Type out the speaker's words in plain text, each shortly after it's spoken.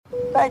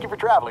Thank you for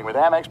traveling with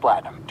Amex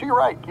Platinum. To your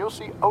right, you'll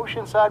see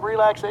oceanside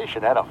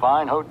relaxation at a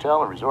fine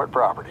hotel and resort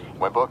property.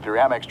 When booked through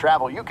Amex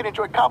Travel, you can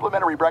enjoy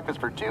complimentary breakfast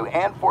for 2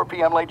 and 4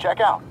 p.m. late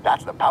checkout.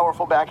 That's the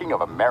powerful backing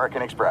of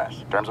American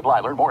Express. Terms apply.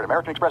 Learn more at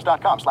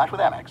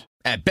americanexpress.com/withAmex.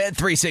 At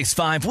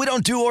Bet365, we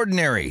don't do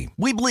ordinary.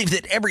 We believe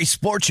that every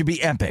sport should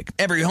be epic.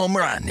 Every home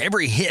run,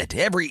 every hit,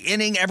 every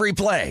inning, every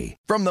play.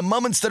 From the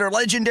moments that are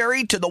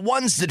legendary to the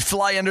ones that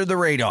fly under the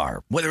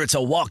radar. Whether it's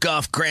a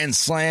walk-off grand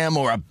slam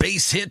or a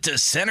base hit to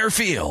center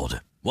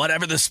field.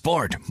 Whatever the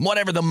sport,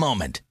 whatever the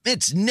moment,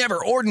 it's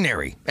never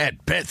ordinary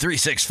at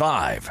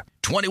Bet365.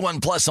 21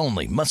 plus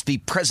only. Must be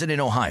present in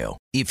Ohio.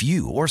 If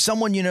you or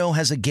someone you know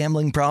has a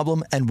gambling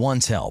problem and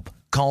wants help,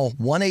 call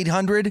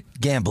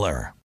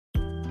 1-800-GAMBLER.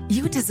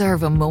 You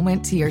deserve a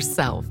moment to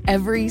yourself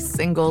every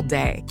single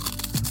day.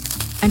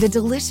 And a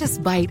delicious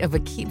bite of a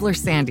Keebler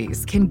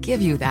Sandies can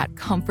give you that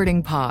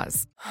comforting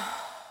pause.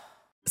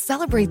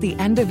 Celebrate the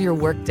end of your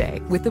workday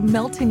with the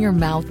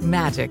melt-in-your-mouth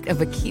magic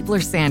of a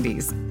Keebler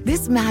Sandies.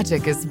 This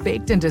magic is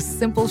baked into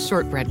simple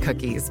shortbread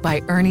cookies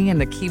by Ernie and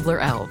the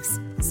Keebler Elves.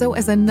 So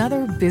as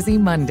another busy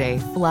Monday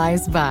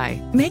flies by,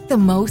 make the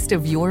most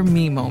of your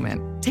me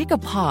moment. Take a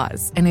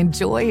pause and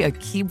enjoy a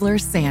Keebler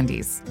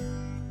Sandies.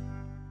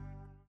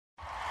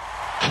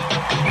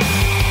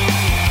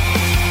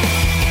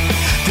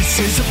 This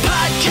is a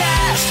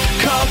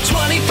podcast called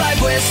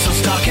 25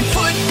 Whistles, talking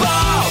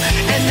football,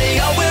 and they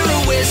all wear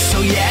a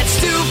whistle. Yeah, it's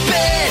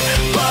stupid,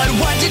 but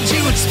what did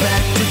you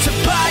expect? It's a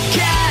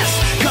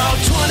podcast called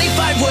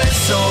 25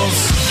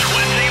 Whistles.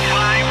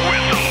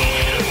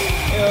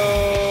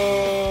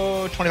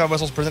 25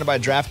 Whistles presented by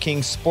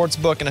DraftKings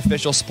Sportsbook, an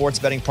official sports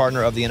betting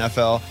partner of the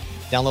NFL.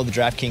 Download the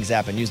DraftKings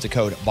app and use the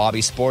code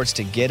BobbySports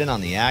to get in on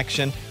the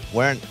action.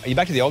 Are you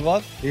back to the old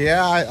glove?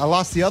 Yeah, I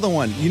lost the other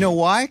one. You know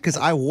why? Because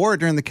I wore it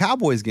during the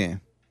Cowboys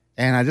game,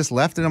 and I just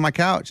left it on my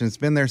couch, and it's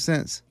been there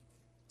since.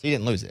 So you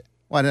didn't lose it?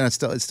 Well,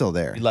 it's still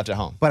there. You left it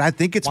home? But I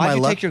think it's Why my did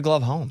you luck. take your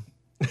glove home?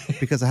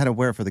 Because I had to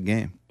wear it for the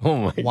game. Oh,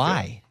 my God.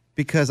 Why?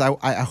 Because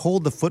I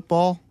hold the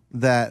football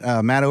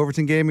that Matt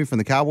Overton gave me from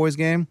the Cowboys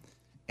game,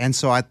 and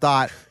so I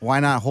thought, why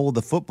not hold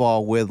the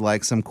football with,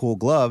 like, some cool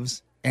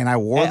gloves? And I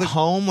wore At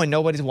home when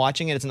nobody's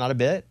watching it, it's not a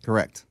bit?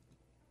 Correct.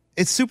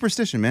 It's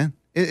superstition, man.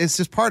 It's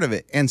just part of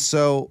it. And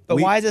so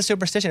But why is it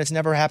superstition? It's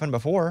never happened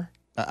before.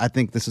 I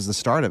think this is the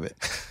start of it.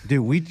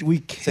 Dude, we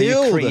killed. So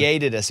you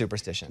created a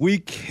superstition. We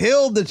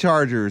killed the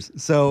Chargers.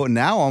 So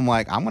now I'm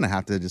like, I'm going to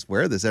have to just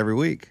wear this every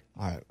week.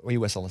 All right. Will you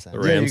whistle us in? The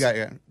Rams.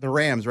 Yeah, the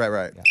Rams,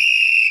 right. Yeah.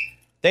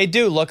 They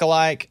do look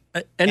alike.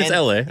 And it's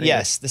LA.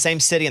 Yes, the same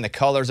city, and the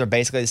colors are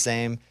basically the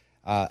same.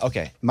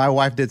 Okay. My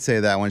wife did say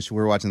that when we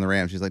were watching the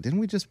Rams. She's like, didn't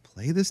we just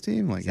play this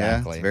team? Like,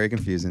 Exactly. Yeah, it's very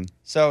confusing.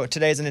 So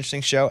today's an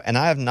interesting show, and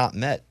I have not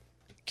met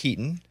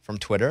Keaton from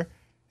Twitter.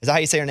 Is that how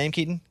you say your name,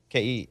 Keaton?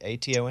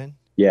 Keaton?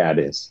 Yeah, it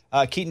is.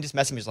 Keaton just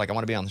messaged me. He's like, I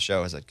want to be on the show.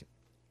 I was like,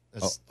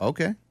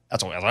 okay.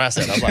 That's what I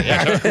said. I was like,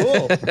 yeah,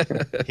 cool.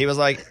 He was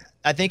like,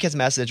 I think his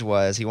message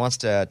was he wants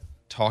to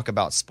talk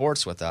about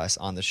sports with us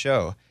on the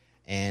show.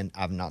 And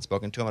I've not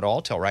spoken to him at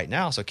all till right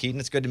now. So, Keaton,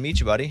 it's good to meet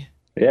you, buddy.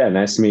 Yeah,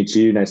 nice to meet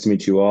you. Nice to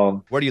meet you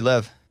all. Where do you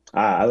live?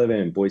 I live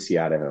in Boise,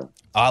 Idaho.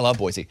 Oh, I love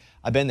Boise.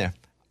 I've been there.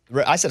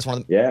 I said it's one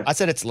of the, Yeah. I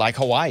said it's like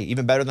Hawaii,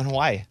 even better than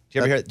Hawaii. Do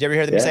you ever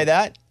hear them say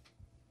that?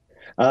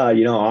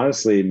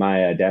 Honestly,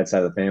 my dad's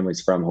side of the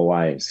family's from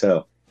Hawaii,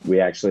 so we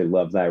actually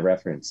love that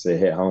reference. It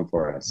hit home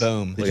for us.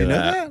 Boom. Did you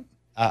know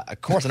that?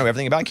 Of course, I know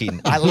everything about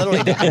Keaton. I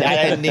literally did.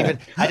 I didn't even.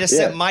 I just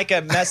sent Mike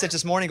a message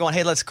this morning going,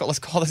 "Hey, let's call this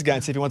guy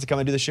and see if he wants to come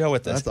and do the show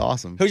with us." That's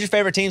awesome. Who's your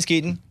favorite teams,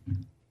 Keaton?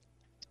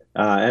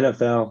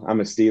 NFL. I'm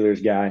a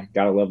Steelers guy.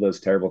 Gotta love those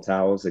terrible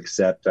towels,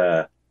 except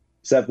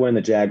when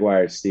the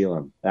Jaguars steal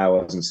them. That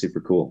wasn't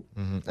super cool.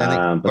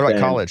 Mm-hmm. What about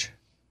college?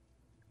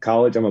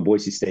 College, I'm a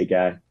Boise State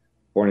guy,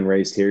 born and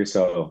raised here,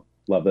 so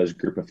love those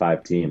group of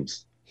 5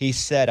 teams. He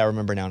said, I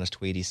remember now in his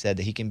tweet, he said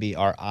that he can be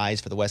our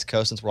eyes for the West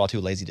Coast since we're all too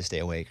lazy to stay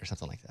awake or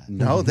something like that.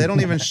 No, they don't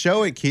even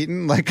show it,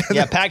 Keaton. Like,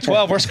 yeah,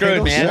 Pac-12, we're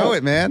screwed, man. Show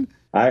it, man.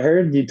 I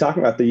heard you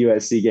talking about the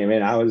USC game,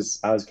 and I was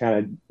kind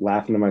of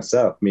laughing to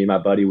myself. Me and my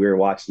buddy, we were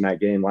watching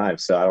that game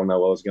live, so I don't know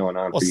what was going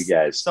on for you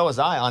guys. So was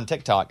I on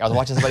TikTok. I was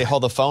watching somebody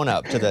hold the phone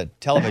up to the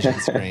television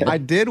screen. I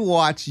did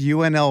watch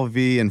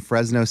UNLV and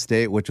Fresno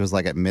State, which was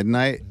like at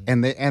midnight,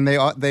 and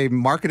they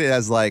market it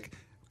as like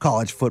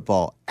college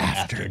football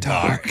after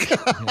dark.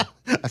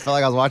 I felt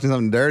like I was watching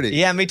something dirty.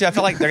 Yeah, me too. I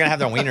feel like they're going to have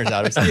their wieners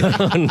out or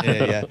something.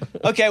 Yeah.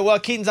 Okay, well,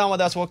 Keaton's on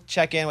with us. We'll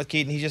check in with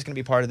Keaton. He's just going to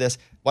be part of this.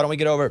 Why don't we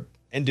get over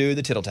and do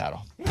the tittle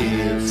tattle?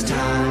 It's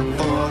time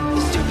for the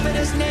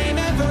stupidest name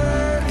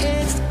ever.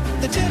 It's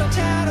the tittle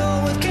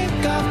tattle with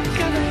Kickoff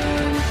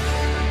Kevin.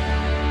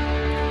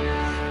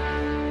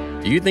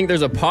 Do you think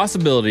there's a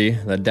possibility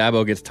that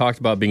Dabo gets talked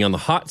about being on the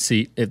hot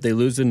seat if they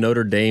lose to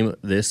Notre Dame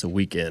this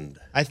weekend?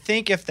 I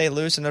think if they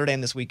lose to Notre Dame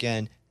this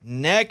weekend,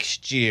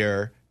 next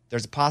year,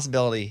 there's a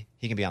possibility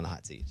he can be on the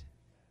hot seat.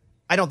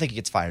 I don't think he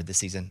gets fired this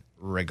season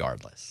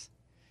regardless.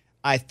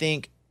 I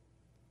think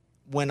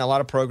when a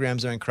lot of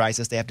programs are in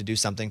crisis, they have to do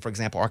something. For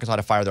example, Arkansas had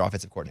to fire their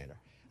offensive coordinator.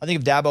 I think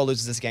if Dabo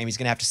loses this game, he's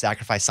going to have to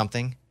sacrifice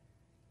something.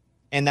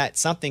 And that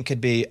something could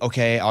be,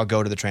 okay, I'll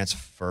go to the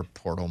transfer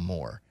portal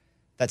more.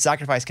 That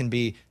sacrifice can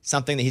be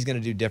something that he's going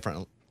to do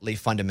differently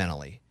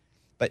fundamentally.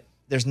 But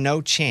there's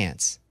no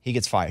chance he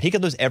gets fired. He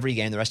could lose every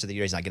game the rest of the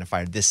year. He's not getting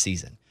fired this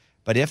season.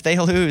 But if they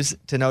lose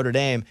to Notre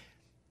Dame,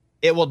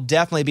 it will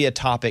definitely be a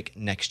topic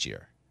next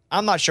year.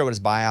 I'm not sure what his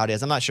buyout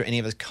is. I'm not sure any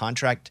of his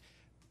contract.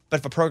 But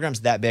if a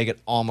program's that big, it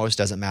almost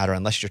doesn't matter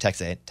unless you're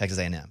Texas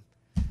A&M.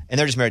 And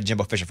they're just married to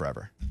Jimbo Fisher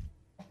forever.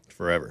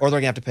 Forever. Or they're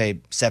going to have to pay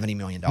 $70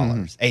 million,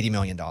 $80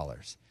 million.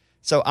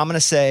 So I'm going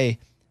to say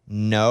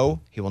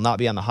no, he will not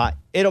be on the hot.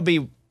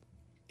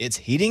 It's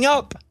heating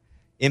up,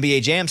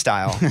 NBA Jam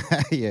style.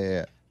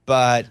 Yeah.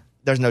 But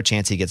there's no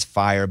chance he gets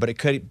fired. But it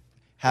could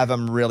have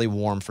him really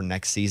warm for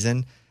next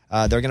season.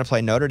 They're going to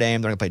play Notre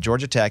Dame. They're going to play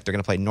Georgia Tech. They're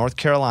going to play North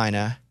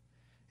Carolina.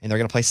 And they're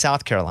going to play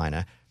South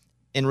Carolina.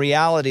 In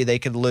reality, they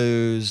could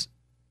lose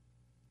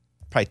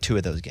probably 2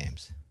 of those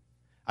games.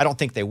 I don't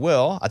think they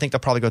will. I think they'll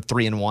probably go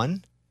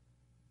 3-1.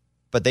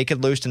 But they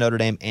could lose to Notre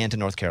Dame and to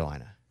North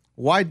Carolina.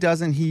 Why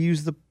doesn't he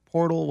use the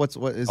portal? What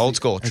is old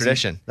school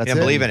tradition? That's he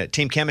doesn't it? believe in it.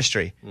 Team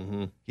chemistry.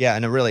 Mm-hmm. Yeah,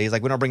 and he's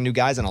like, we don't bring new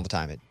guys in all the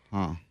time. It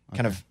Okay.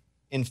 kind of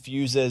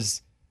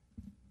infuses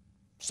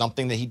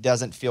something that he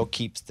doesn't feel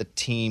keeps the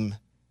team,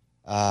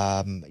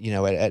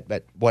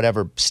 at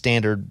whatever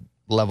standard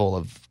level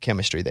of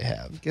chemistry they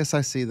have. I guess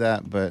I see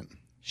that, but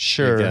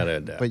Sure, You gotta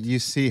adapt. but you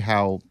see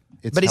how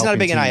it's. but he's not a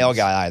helping big NIL teams.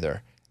 guy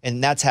either,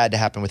 and that's had to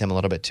happen with him a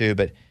little bit too.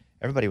 But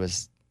he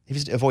was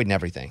avoiding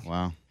everything.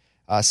 Wow.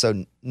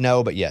 So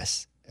no, but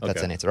yes. If that's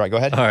Okay. an answer. All right, go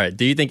ahead. All right.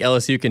 Do you think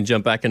LSU can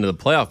jump back into the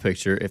playoff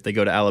picture if they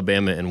go to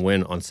Alabama and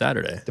win on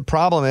Saturday? The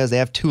problem is they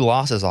have 2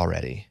 losses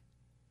already.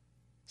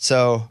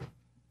 So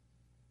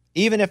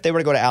even if they were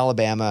to go to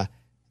Alabama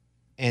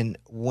and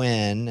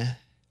win,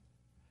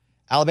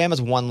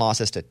 Alabama's 1 loss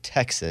is to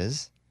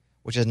Texas,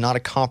 which is not a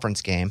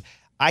conference game.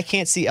 I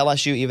can't see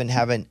LSU even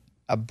having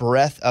a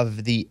breath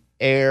of the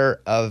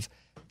air of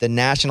the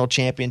national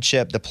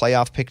championship, the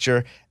playoff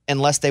picture,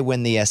 unless they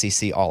win the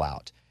SEC all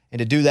out. And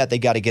to do that, they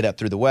got to get up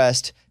through the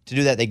West. To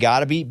do that, they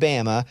got to beat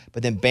Bama,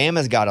 but then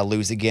Bama's got to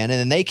lose again, and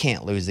then they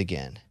can't lose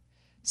again.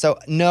 So,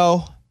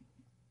 no.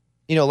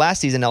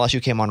 Last season,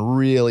 LSU came on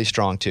really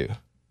strong, too.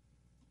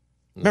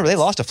 Remember, they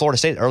lost to Florida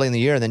State early in the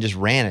year and then just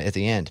ran it at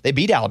the end. They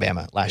beat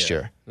Alabama last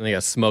year. And they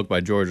got smoked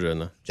by Georgia in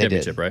the They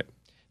did. championship, right?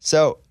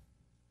 So,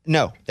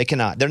 no, they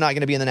cannot. They're not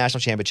going to be in the national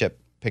championship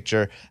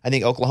picture. I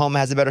think Oklahoma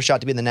has a better shot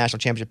to be in the national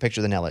championship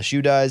picture than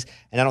LSU does,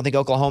 and I don't think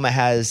Oklahoma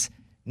has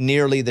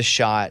nearly the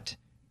shot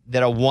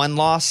that a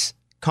 1-loss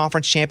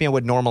conference champion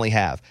would normally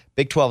have.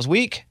 Big 12's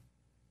weak,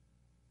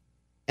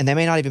 and they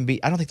may not even beat.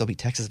 I don't think they'll beat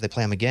Texas if they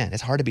play them again.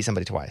 It's hard to beat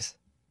somebody twice.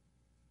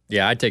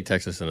 Yeah, I'd take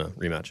Texas in a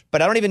rematch.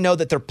 But I don't even know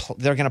that they're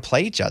going to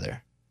play each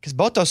other because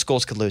both those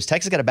schools could lose.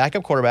 Texas got a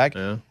backup quarterback.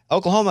 Yeah.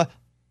 Oklahoma,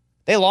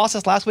 they lost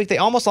us last week. They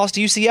almost lost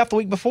to UCF the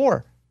week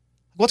before.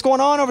 What's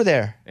going on over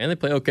there? And they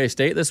play OK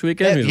State this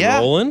weekend, who's Yeah.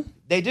 rolling.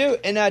 They do.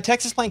 And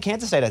Texas playing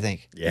Kansas State, I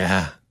think.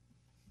 Yeah.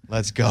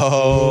 Let's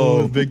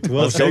go. Big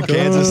 12. Let's go,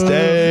 Kansas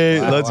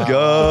State. Let's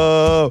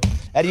go.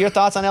 Eddie, your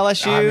thoughts on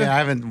LSU? I mean, I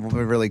haven't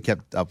really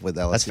kept up with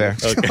LSU. That's fair.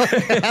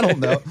 I don't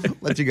know.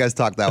 Let you guys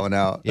talk that one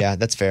out. Yeah,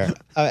 that's fair.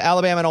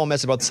 Alabama and Ole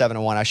Miss are both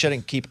 7-1. I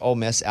shouldn't keep Ole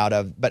Miss out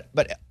of, but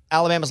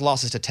Alabama's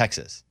losses to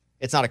Texas.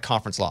 It's not a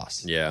conference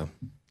loss. Yeah.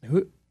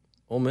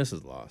 Ole Miss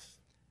has lost.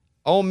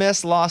 Ole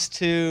Miss lost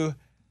to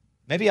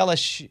maybe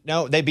LSU.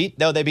 No, they beat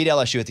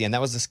LSU at the end.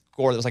 That was the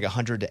score that was like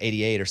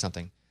 100-88 or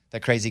something.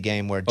 That crazy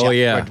game where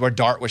where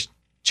Dart was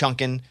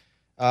chunking.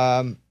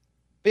 But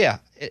yeah,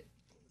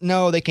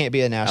 no, they can't be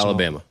a national.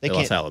 Alabama. They can't.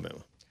 lost Alabama.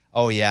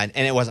 Oh yeah,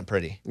 and it wasn't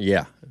pretty.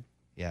 Yeah.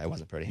 Yeah, it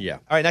wasn't pretty. Yeah.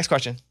 All right, next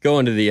question.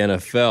 Going to the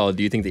NFL,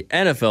 do you think the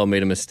NFL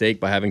made a mistake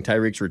by having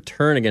Tyreeks'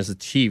 return against the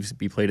Chiefs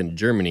be played in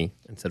Germany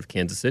instead of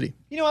Kansas City?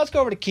 Let's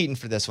go over to Keaton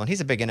for this one. He's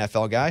a big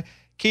NFL guy.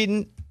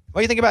 Keaton, what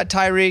do you think about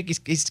Tyreek?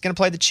 He's going to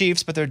play the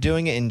Chiefs, but they're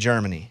doing it in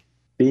Germany.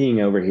 Being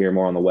over here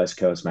more on the West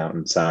Coast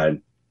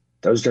mountainside,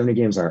 those Germany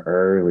games are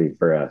early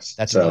for us.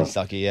 That's So really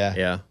sucky, yeah.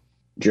 Yeah.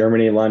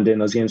 Germany, London,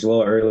 those games are a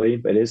little early,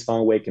 but it is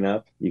fun waking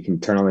up. You can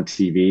turn on the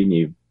TV and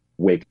you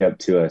wake up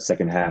to a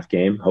second half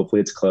game. Hopefully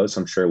it's close.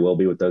 I'm sure it will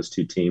be with those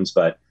two teams,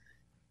 but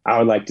I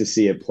would like to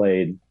see it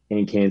played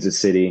in Kansas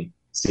City,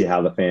 see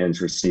how the fans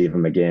receive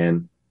them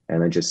again,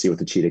 and then just see what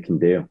the Cheetah can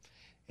do.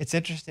 It's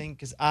interesting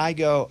because I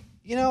go,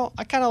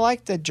 I kind of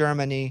like the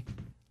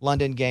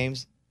Germany-London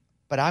games,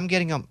 but I'm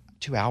getting them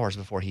 2 hours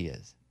before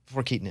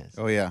Keaton is.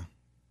 Oh, yeah.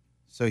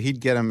 So he'd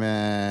get them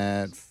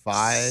at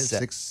 5,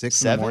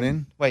 6 in the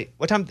morning. Wait,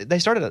 what time? They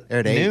started at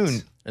At 8.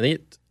 noon. I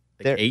think it's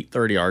like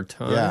 8:30 our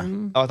time.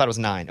 Yeah. Oh, I thought it was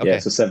 9. Okay. Yeah,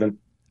 so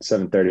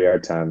 7:30 our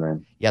time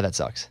then. Yeah, that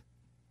sucks.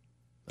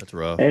 That's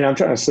rough. And I'm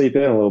trying to sleep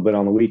in a little bit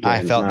on the weekend.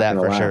 I felt that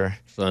for sure.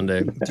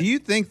 Sunday. Do you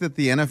think that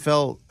the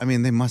NFL,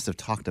 they must have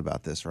talked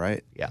about this,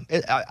 right? Yeah.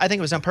 I think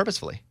it was done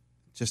purposefully.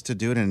 Just to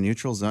do it in a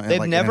neutral zone? They've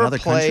like in never another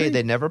country? played.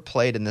 They never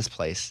played in this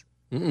place.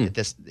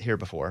 Here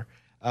before.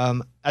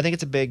 I think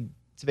it's a big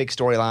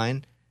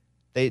storyline.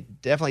 They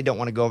definitely don't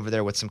want to go over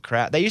there with some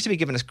crap. They used to be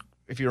giving us,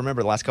 if you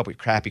remember, the last couple of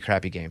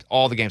crappy games.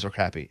 All the games were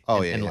crappy.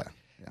 Oh, And yeah.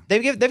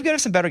 They've given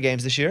us some better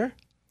games this year.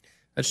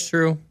 That's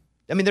true.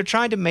 I mean, they're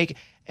trying to make,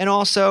 and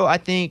also I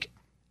think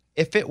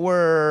if it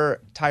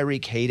were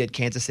Tyreek hated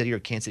Kansas City or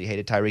Kansas City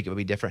hated Tyreek, it would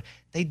be different.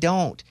 They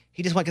don't.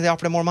 He just went because they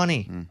offered him more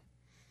money.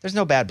 There's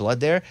no bad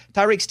blood there.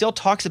 Tyreek still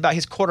talks about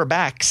his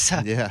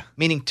quarterbacks,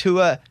 meaning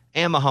Tua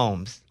and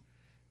Mahomes.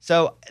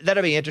 So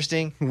that'll be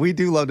interesting. We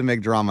do love to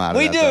make drama out of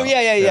We that. do, though.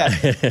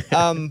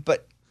 yeah.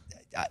 But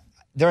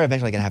they're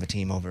eventually going to have a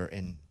team over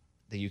in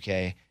the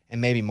UK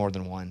and maybe more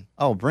than one.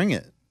 Oh, bring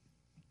it.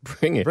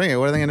 Bring it.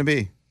 What are they going to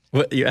be?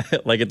 What,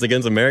 like it's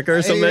against America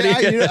or something?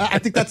 Yeah, I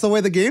think that's the way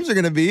the games are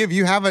going to be. If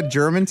you have a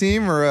German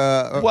team or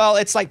a... Well,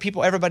 it's like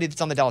everybody that's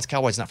on the Dallas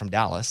Cowboys is not from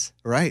Dallas.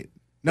 Right.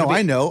 No,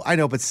 I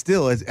know, but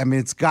still,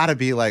 it's got to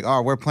be like,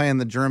 we're playing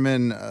the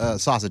German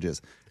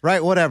sausages,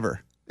 right?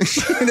 Whatever,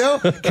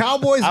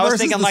 Cowboys. I was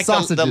versus thinking the like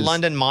sausages. the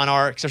London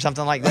Monarchs or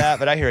something like that,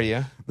 but I hear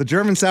you. The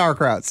German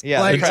sauerkrauts.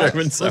 Yeah,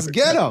 let's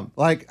get them.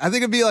 Like I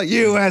think it'd be like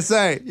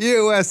USA,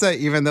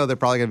 even though they're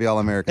probably gonna be all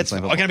Americans. It's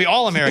going to be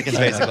all Americans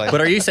basically. But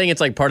are you saying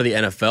it's like part of the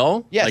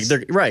NFL? Yes.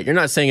 Like right. You're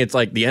not saying it's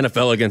like the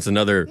NFL against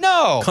another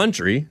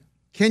country.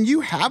 Can you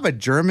have a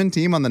German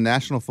team on the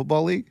National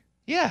Football League?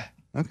 Yeah.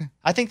 Okay.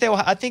 I think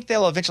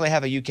they'll eventually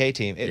have a UK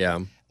team.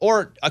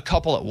 Or a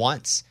couple at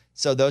once.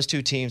 So those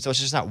two teams, so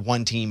it's just not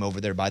one team over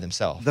there by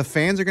themselves. The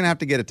fans are going to have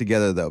to get it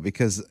together, though,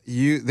 because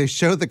they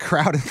showed the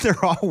crowd and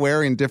they're all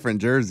wearing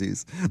different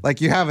jerseys.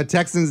 Like you have a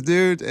Texans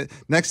dude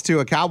next to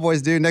a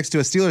Cowboys dude, next to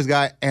a Steelers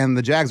guy, and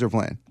the Jags are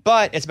playing.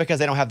 But it's because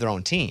they don't have their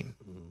own team.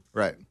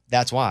 Right.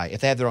 That's why.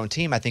 If they have their own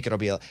team, I think it'll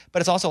be but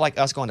it's also like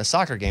us going to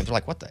soccer games. We're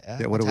like, what the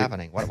F? What's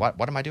happening? What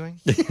am I doing?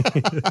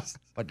 Is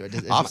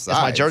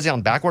my jersey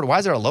on backward? Why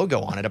is there a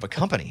logo on it of a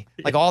company?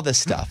 Like all this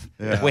stuff.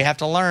 We have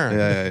to learn.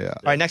 Yeah.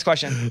 All right, next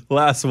question.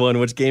 Last one.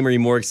 Which game are you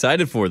more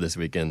excited for this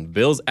weekend?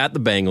 Bills at the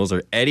Bengals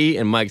or Eddie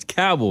and Mike's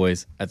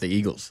Cowboys at the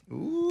Eagles?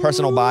 Ooh.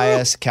 Personal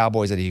bias,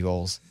 Cowboys at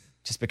Eagles.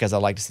 Just because I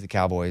like to see the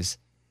Cowboys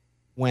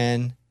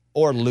win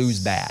or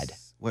lose bad.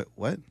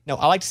 What? No,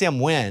 I like to see them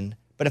win.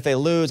 But if they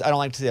lose, I don't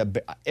like to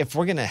see if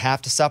we're going to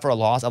have to suffer a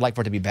loss, I'd like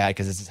for it to be bad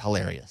because it's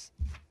hilarious.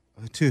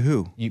 To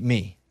who?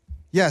 Me.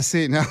 Yeah,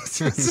 see, no, it's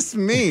just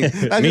me.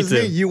 That's just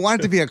me. You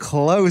want it to be a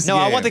close game.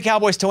 I want the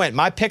Cowboys to win.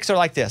 My picks are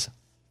like this.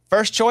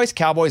 First choice,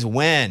 Cowboys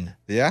win.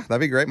 Yeah, that'd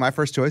be great. My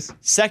first choice.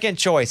 Second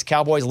choice,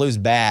 Cowboys lose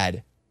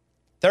bad.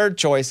 Third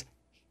choice,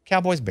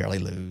 Cowboys barely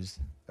lose.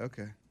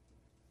 Okay.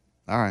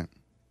 All right.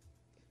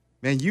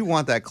 Man, you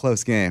want that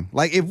close game.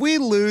 Like, if we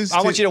lose...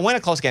 I want you to win a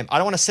close game. I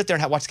don't want to sit there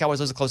and watch the Cowboys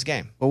lose a close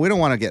game. Well, we don't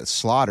want to get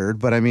slaughtered,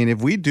 but I mean,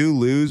 if we do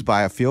lose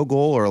by a field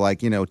goal or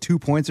 2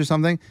 points or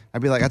something,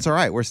 I'd be like, that's all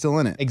right. We're still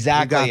in it.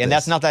 Exactly, and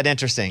that's not that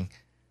interesting.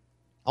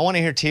 I want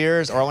to hear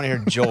tears or I want to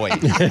hear joy.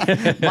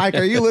 Mike,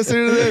 are you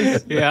listening to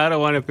this? Yeah, I don't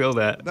want to feel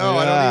that. No,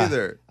 I don't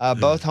either.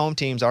 Both home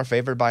teams are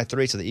favored by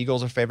 3, so the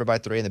Eagles are favored by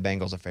 3 and the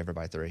Bengals are favored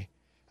by 3.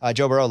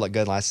 Joe Burrow looked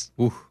good last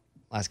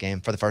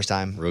game for the first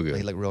time. Real good.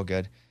 He looked real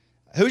good.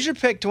 Who's your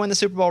pick to win the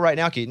Super Bowl right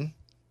now, Keaton?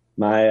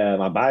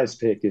 My bias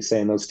pick is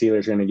saying those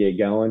Steelers are going to get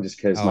going just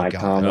because Mike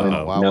Tomlin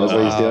knows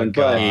what he's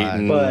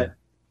doing.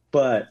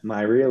 But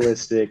my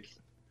realistic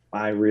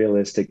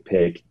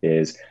pick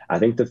is I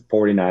think the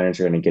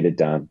 49ers are going to get it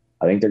done.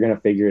 I think they're going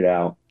to figure it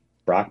out.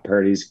 Brock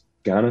Purdy's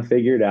going to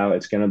figure it out.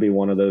 It's going to be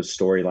one of those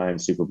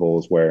storyline Super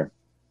Bowls where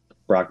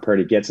Brock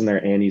Purdy gets in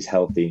there and he's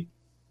healthy.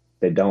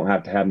 They don't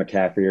have to have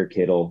McCaffrey or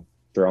Kittle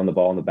throwing the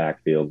ball in the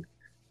backfield.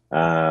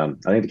 I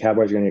think the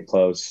Cowboys are going to get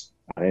close.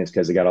 I think it's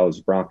because they got all those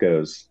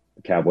Broncos,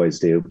 the Cowboys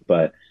do,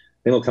 but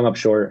I think they'll come up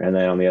short. And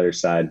then on the other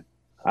side,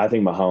 I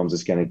think Mahomes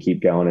is going to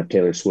keep going if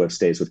Taylor Swift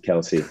stays with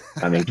Kelsey.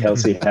 I mean,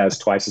 Kelsey has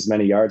twice as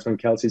many yards when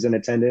Kelsey's in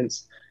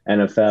attendance.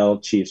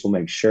 NFL Chiefs will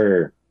make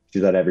sure to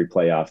do that every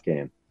playoff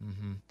game.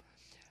 Mm-hmm.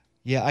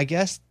 Yeah, I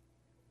guess.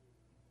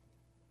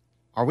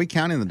 Are we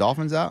counting the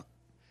Dolphins out?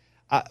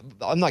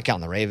 I'm not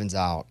counting the Ravens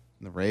out.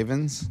 The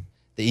Ravens?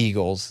 The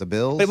Eagles. The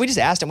Bills? But we just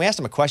asked him. We asked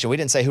him a question. We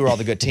didn't say who are all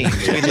the good teams.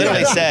 We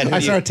literally said. I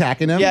started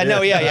attacking him. Yeah,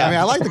 no, yeah. I mean,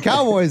 I like the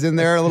Cowboys in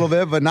there a little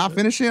bit, but not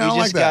finishing. I don't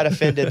like that. You just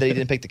got offended that he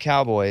didn't pick the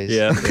Cowboys.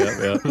 Yeah.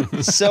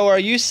 So are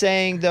you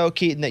saying, though,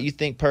 Keaton, that you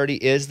think Purdy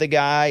is the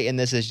guy and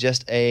this is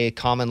just a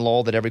common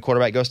lull that every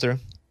quarterback goes through?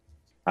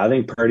 I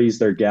think Purdy's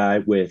their guy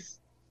with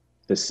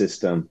the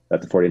system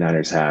that the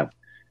 49ers have.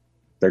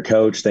 Their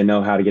coach, they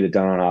know how to get it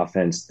done on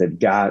offense. They've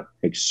got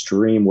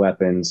extreme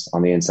weapons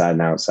on the inside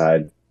and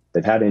outside.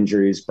 They've had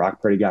injuries.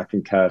 Brock Purdy got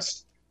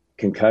concussed.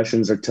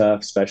 Concussions are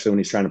tough, especially when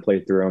he's trying to play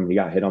through them. He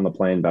got hit on the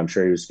plane, but I'm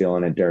sure he was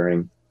feeling it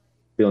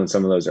feeling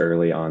some of those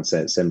early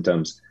onset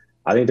symptoms.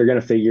 I think they're going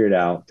to figure it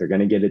out. They're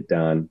going to get it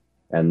done.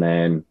 And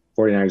then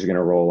 49ers are going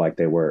to roll like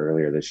they were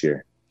earlier this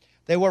year.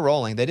 They were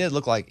rolling. They did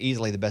look like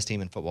easily the best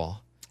team in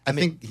football. I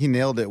think he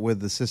nailed it with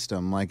the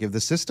system. Like, if the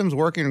system's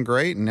working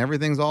great and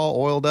everything's all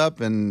oiled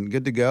up and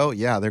good to go,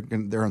 yeah,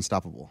 they're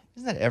unstoppable.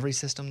 Isn't that every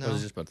system, though? I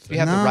was just about to say. You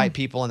have the right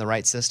people in the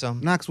right system.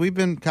 No, because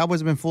Cowboys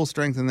have been full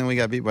strength, and then we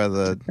got beat by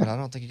the But I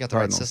don't think you got the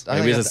Cardinals. right system.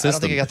 Maybe it's a I don't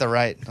system. think you got the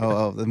right.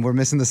 Oh, then we're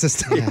missing the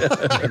system.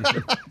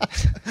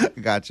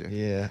 Got you.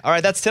 Yeah. All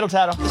right, that's Tittle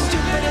Tattle. The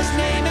stupidest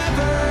name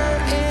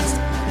ever is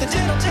the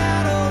Tittle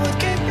Tattle with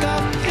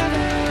Kickoff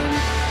Kevin.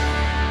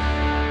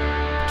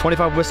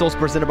 25 Whistles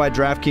presented by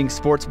DraftKings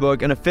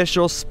Sportsbook, an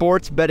official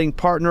sports betting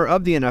partner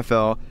of the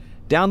NFL.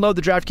 Download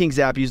the DraftKings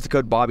app. Use the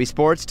code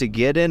BobbySports to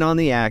get in on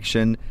the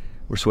action.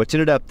 We're switching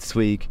it up this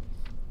week.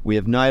 We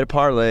have not had a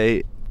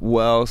parlay,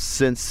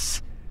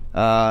 since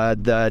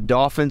the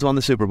Dolphins won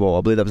the Super Bowl.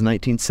 I believe that was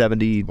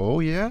 1970. Oh,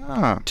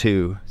 yeah.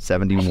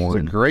 71. It was a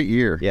great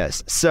year.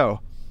 Yes. So,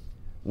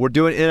 we're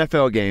doing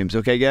NFL games,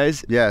 okay,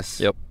 guys? Yes.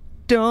 Yep.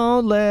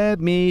 Don't let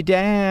me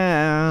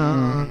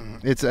down.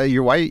 It's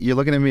you're white. You're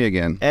looking at me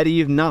again, Eddie.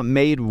 You've not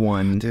made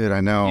one, dude.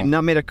 I know. You've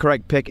not made a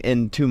correct pick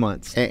in 2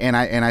 months. And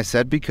I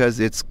said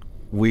because it's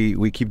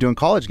we keep doing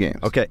college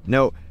games. Okay.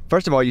 No.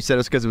 First of all, you said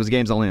it's because it was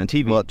games only on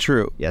TV. Well,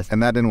 true. Yes.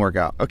 And that didn't work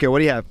out. Okay. What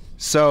do you have?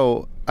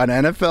 So an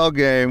NFL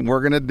game.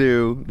 We're gonna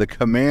do the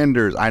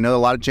Commanders. I know a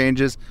lot of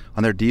changes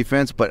on their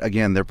defense, but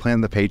again, they're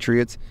playing the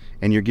Patriots,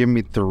 and you're giving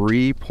me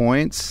 3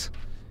 points.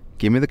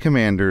 Give me the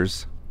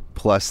Commanders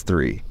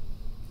 +3.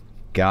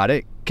 Got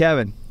it.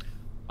 Kevin.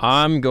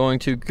 I'm going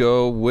to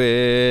go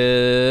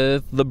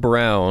with the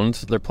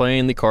Browns. They're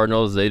playing the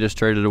Cardinals. They just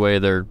traded away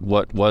their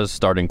what was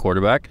starting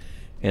quarterback,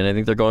 and I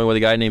think they're going with a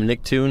guy named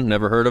Nick Toon.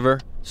 Never heard of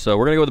her. So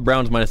we're going to go with the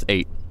Browns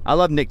 -8. I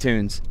love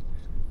Nicktoons.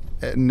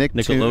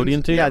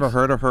 Nickelodeon team? You ever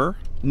heard of her?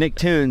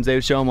 Nicktoons. They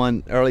would show them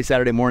on early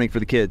Saturday morning for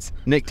the kids.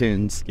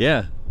 Nicktoons.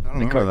 Yeah. I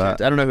don't know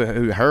that. I don't know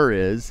who her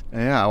is.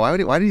 Yeah. Why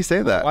did you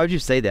say that? Why would you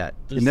say that?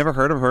 You never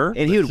heard of her?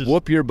 And he would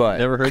whoop your butt.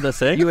 Never heard that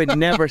saying? You would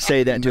never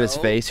say that to his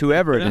face,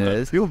 whoever it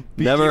is. He'll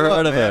beat Never you heard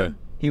up, of her. man.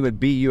 He would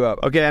beat you up.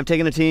 Okay, I'm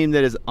taking a team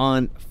that is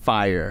on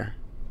fire.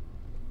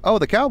 Oh,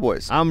 the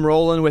Cowboys. I'm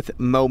rolling with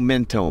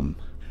momentum.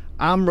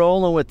 I'm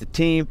rolling with the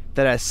team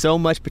that has so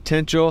much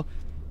potential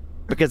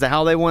because of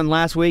how they won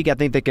last week. I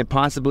think they could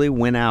possibly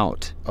win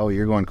out. Oh,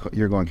 you're going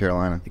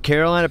Carolina. The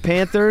Carolina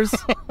Panthers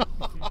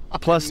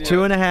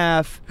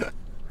 +2.5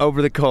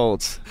 over the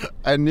Colts.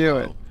 I knew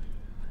it.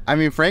 I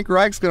mean, Frank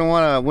Reich's going to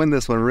want to win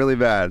this one really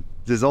bad.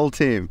 It's his old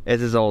team.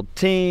 It's his old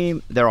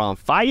team. They're on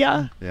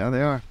fire. Yeah,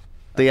 they are.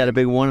 They got a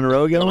big 1 in a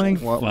row going.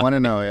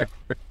 1-0, yeah.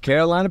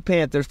 Carolina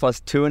Panthers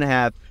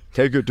 +2.5.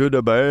 Take it to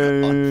the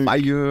bank.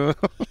 Fire.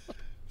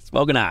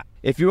 Smoking hot.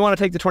 If you want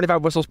to take the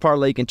 25 Whistles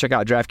parlay, you can check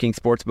out DraftKings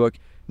Sportsbook.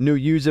 New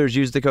users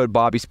use the code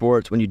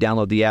BobbySports when you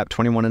download the app.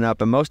 21 and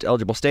up in most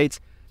eligible states.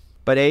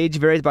 But age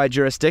varies by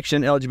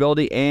jurisdiction,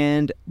 eligibility,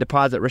 and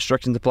deposit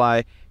restrictions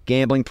apply.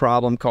 Gambling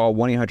problem, call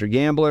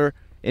 1-800-GAMBLER.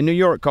 In New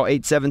York, call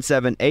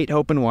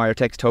 877-8-HOPE-NY or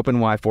text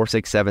HOPE-NY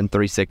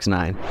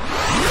 467-369.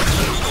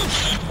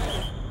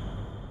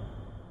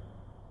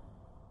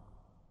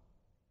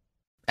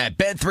 At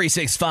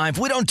Bet365,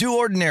 we don't do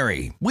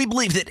ordinary. We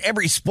believe that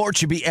every sport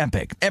should be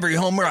epic. Every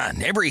home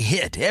run, every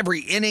hit,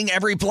 every inning,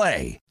 every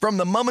play. From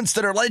the moments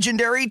that are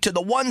legendary to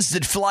the ones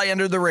that fly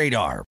under the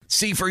radar.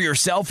 See for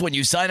yourself when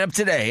you sign up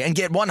today and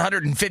get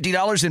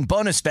 $150 in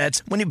bonus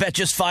bets when you bet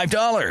just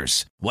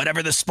 $5.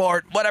 Whatever the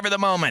sport, whatever the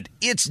moment,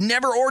 it's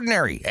never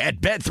ordinary at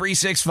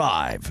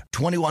Bet365.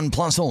 21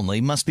 plus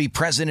only. Must be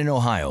present in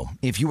Ohio.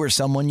 If you or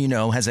someone you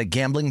know has a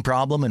gambling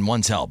problem and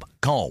wants help,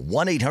 call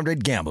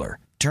 1-800-GAMBLER.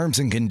 Terms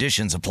and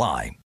conditions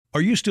apply.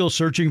 Are you still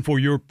searching for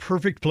your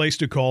perfect place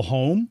to call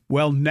home?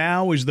 Well,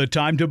 now is the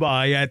time to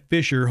buy at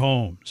Fisher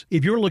Homes.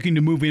 If you're looking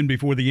to move in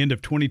before the end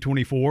of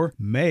 2024,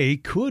 May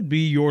could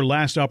be your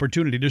last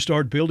opportunity to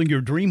start building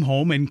your dream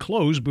home and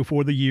close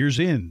before the year's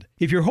end.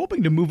 If you're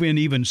hoping to move in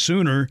even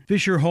sooner,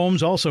 Fisher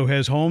Homes also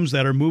has homes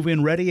that are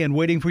move-in ready and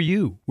waiting for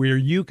you, where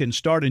you can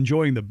start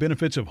enjoying the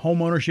benefits of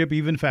homeownership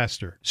even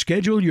faster.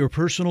 Schedule your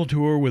personal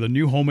tour with a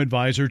new home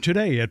advisor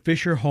today at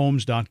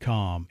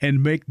FisherHomes.com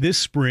and make this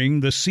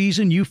spring the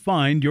season you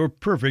find your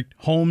perfect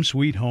home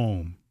sweet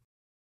home.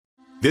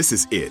 This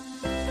is it.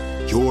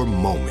 Your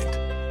moment.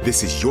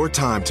 This is your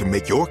time to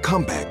make your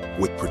comeback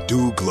with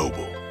Purdue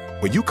Global.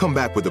 When you come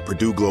back with a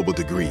Purdue Global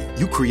degree,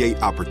 you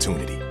create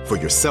opportunity for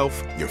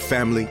yourself, your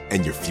family,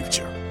 and your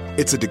future.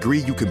 It's a degree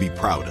you can be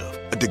proud of,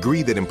 a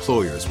degree that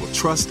employers will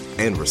trust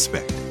and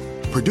respect.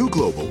 Purdue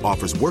Global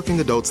offers working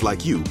adults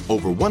like you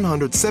over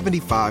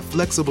 175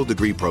 flexible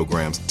degree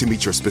programs to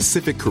meet your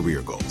specific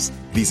career goals.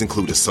 These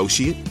include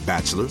associate,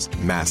 bachelor's,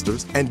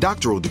 master's, and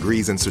doctoral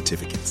degrees and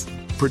certificates.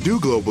 Purdue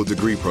Global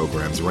degree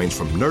programs range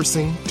from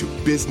nursing to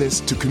business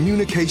to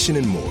communication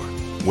and more.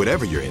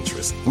 Whatever your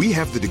interest, we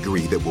have the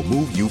degree that will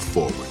move you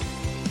forward.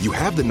 You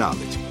have the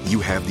knowledge, you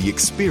have the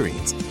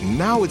experience.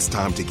 Now it's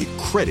time to get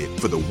credit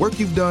for the work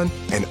you've done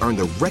and earn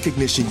the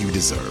recognition you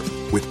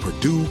deserve with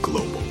Purdue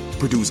Global,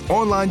 Purdue's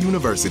online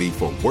university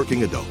for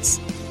working adults.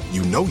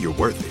 You know you're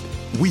worth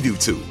it. We do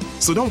too.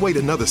 So don't wait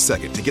another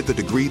second to get the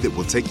degree that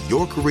will take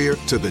your career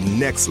to the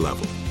next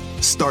level.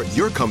 Start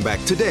your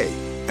comeback today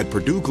at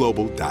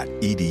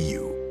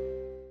purdueglobal.edu.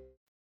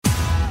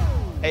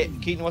 Hey,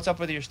 Keaton, what's up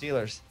with your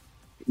Steelers?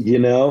 You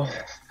know,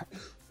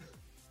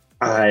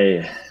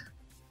 I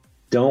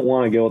don't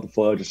want to go with the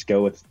flow, just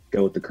go with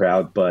the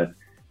crowd. But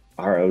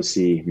our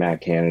OC,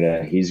 Matt Canada,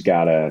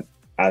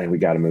 I think we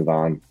got to move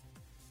on.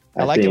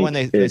 I liked it when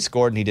they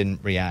scored and he didn't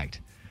react.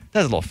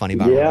 That was a little funny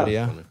about the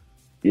video.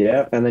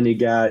 Yeah, and then you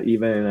got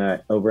even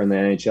over in the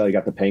NHL, you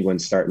got the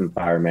Penguins starting to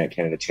fire Matt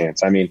Canada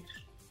chance. I mean,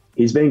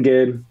 he's been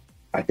good.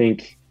 I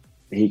think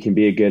he can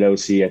be a good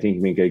OC. I think he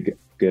can be a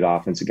good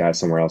offensive guy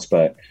somewhere else,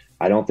 but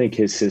I don't think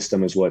his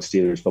system is what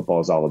Steelers football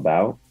is all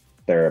about.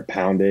 They're a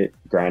pound it,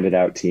 grind it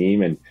out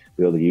team and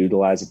be able to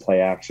utilize the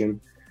play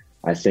action.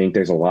 I think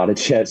there's a lot of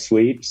jet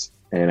sweeps,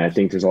 and I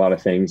think there's a lot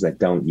of things that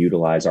don't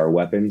utilize our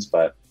weapons,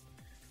 but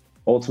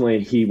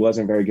ultimately he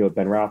wasn't very good with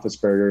Ben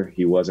Roethlisberger.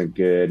 He wasn't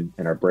good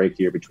in our break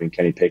year between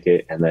Kenny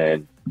Pickett, and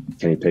then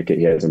Kenny Pickett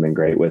he hasn't been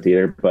great with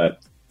either,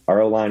 but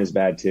our O-line is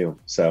bad too,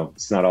 so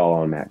it's not all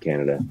on Matt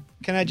Canada.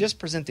 Can I just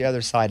present the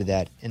other side of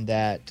that in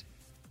that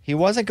he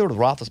wasn't good with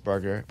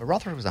Roethlisberger, but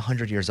Roethlisberger was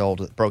 100 years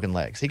old with broken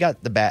legs. He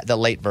got the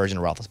late version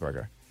of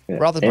Roethlisberger.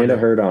 Yeah, and a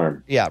hurt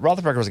arm. Yeah,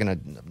 Roethlisberger was going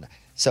to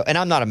 – so, and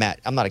I'm not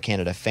a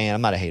Canada fan.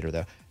 I'm not a hater,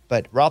 though.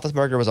 But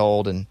Roethlisberger was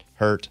old and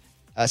hurt.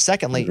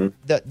 Secondly,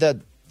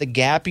 the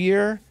gap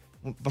year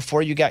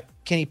before you got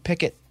Kenny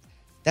Pickett,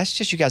 that's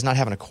just you guys not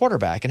having a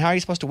quarterback. And how are you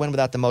supposed to win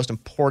without the most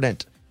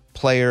important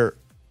player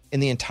in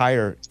the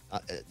entire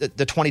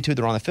the 22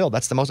 that are on the field?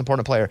 That's the most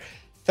important player.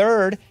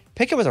 Third,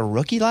 Pickett was a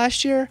rookie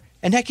last year,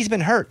 and heck, he's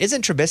been hurt.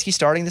 Isn't Trubisky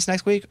starting this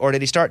next week, or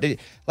did he start?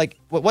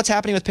 What's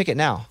happening with Pickett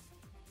now?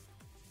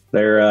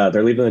 They're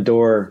leaving the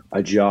door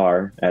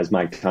ajar, as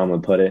Mike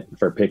Tomlin put it,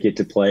 for Pickett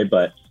to play.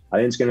 But I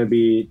think it's going to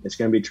be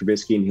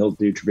Trubisky, and he'll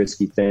do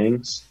Trubisky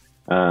things.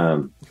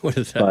 What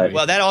does that mean?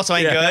 Well, that also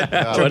ain't good.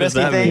 What does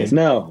that things.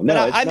 mean? No.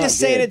 I'm just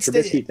saying it's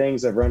Trubisky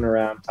things of running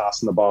around,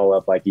 tossing the ball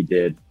up like he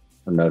did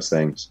on those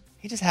things.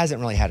 He just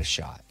hasn't really had a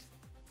shot.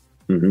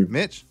 Mm-hmm.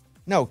 Mitch?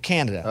 No,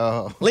 Canada.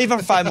 Oh. Leave him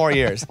for 5 more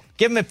years.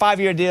 Give him a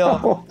 5-year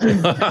deal.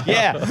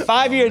 Yeah,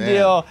 5-year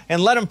deal,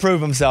 and let him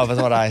prove himself is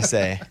what I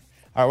say.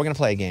 All right, we're going to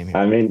play a game here.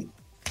 I mean,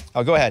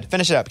 go ahead.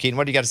 Finish it up, Keaton.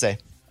 What do you got to say?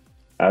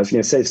 I was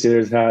going to say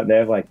Steelers, they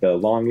have like the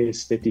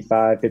longest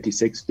 55,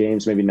 56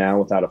 games maybe now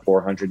without a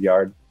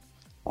 400-yard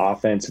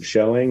offensive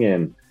showing,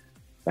 and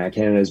Matt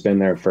Canada's been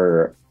there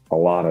for a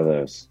lot of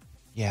those.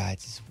 Yeah,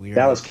 it's just weird.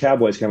 Dallas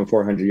Cowboys come a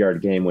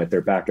 400-yard game with their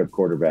backup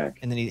quarterback.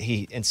 And then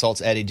he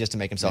insults Eddie just to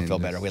make himself feel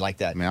better. We like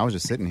that. I mean, I was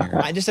just sitting here.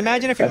 I just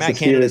imagine if you're That's Matt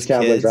the Canada's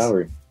Steelers-Cowboys kids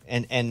rivalry.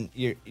 and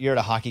you're at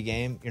a hockey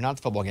game. You're not at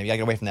the football game. You got to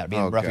get away from that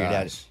being rough with your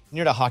dad. Gosh. And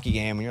you're at a hockey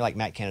game and you're like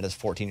Matt Canada's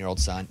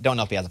 14-year-old son. Don't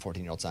know if he has a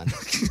 14-year-old son.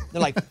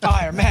 They're like,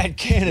 fire Matt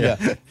Canada.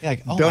 You're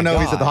like, oh Don't my know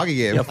if he's God. at the hockey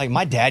game. Like,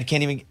 my dad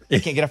can't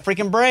get a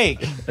freaking break.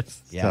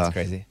 Yeah, tough. it's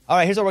crazy. All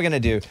right, here's what we're going to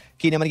do.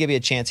 Keaton, I'm going to give you a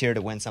chance here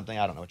to win something.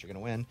 I don't know what you're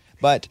going to win.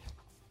 But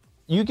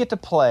you get to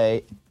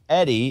play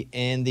Eddie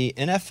in the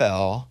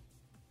NFL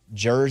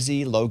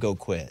jersey logo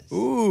quiz.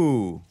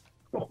 Ooh.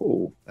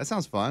 Oh. That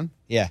sounds fun.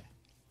 Yeah.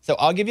 So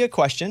I'll give you a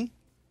question,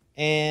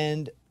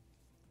 and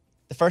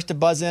the first to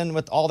buzz in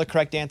with all the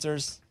correct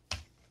answers,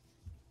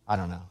 I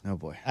don't know. Oh,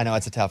 boy. I know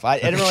it's a tough. I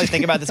didn't really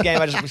think about this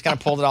game. I just kind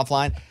of pulled it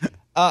offline.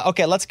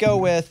 Okay, let's go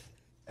with.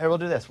 Here, we'll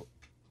do this.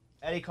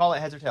 Eddie, call it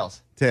heads or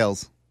tails.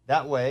 Tails.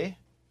 That way,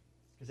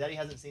 because Eddie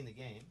hasn't seen the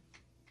game.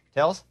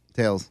 Tails?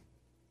 Tails.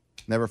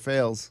 Never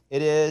fails.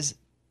 It is.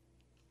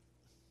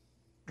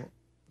 Is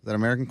that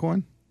American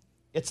coin?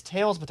 It's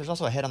tails, but there's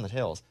also a head on the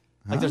tails.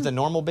 Like there's the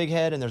normal big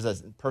head, and there's a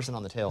person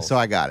on the tails. So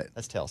I got it.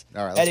 That's tails.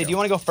 All right, let's Eddie, go. do you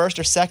want to go first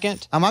or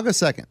second? I'll go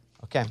second.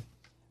 Okay.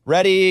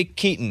 Ready,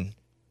 Keaton.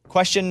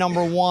 Question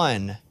number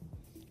 1.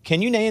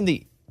 Can you name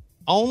the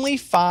only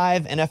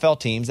 5 NFL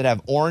teams that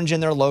have orange in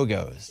their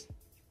logos?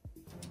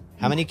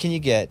 How many can you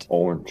get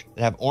Orange.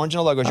 that have orange in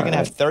their logos? You're going to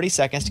have 30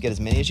 seconds to get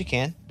as many as you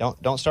can.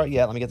 Don't start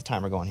yet. Let me get the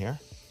timer going here.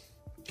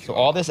 So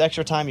all this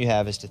extra time you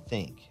have is to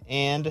think.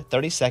 And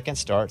 30 seconds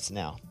starts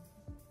now.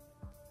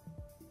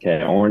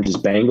 Okay, orange is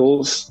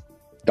Bengals.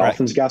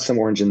 Dolphins got some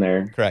orange in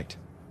there. Correct.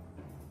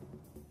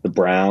 The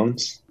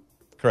Browns.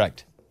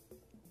 Correct.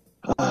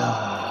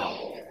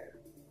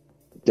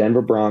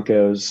 Denver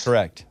Broncos.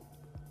 Correct.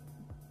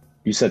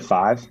 You said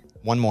 5?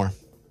 One more.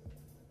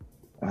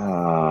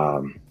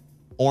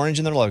 Orange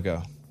in their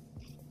logo.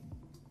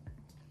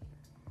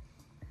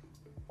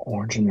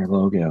 Orange in their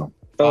logo.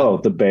 Oh,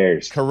 the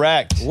Bears.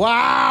 Correct.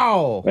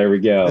 Wow. There we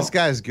go. This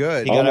guy's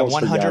good. You got a Almost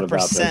forgot about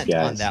those 100%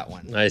 guys. on that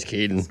one. Nice,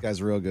 Keaton. This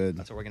guy's real good.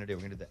 That's what we're going to do.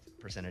 We're going to do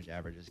the percentage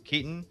averages.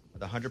 Keaton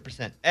with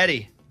 100%.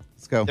 Eddie,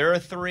 Let's go. there are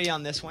 3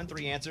 on this one,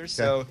 3 answers.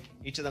 So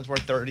each of them's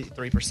worth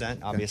 33%,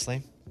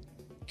 obviously.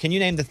 Can you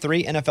name the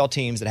 3 NFL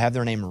teams that have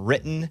their name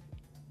written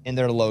in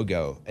their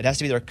logo? It has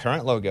to be their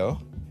current logo.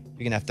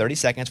 You're going to have 30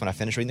 seconds when I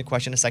finish reading the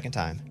question a second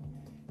time.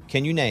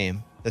 Can you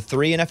name the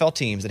 3 NFL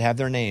teams that have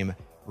their name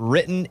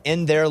written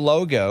in their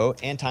logo?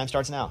 And time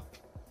starts now.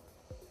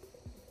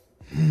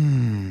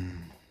 The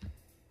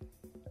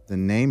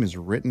name is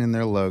written in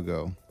their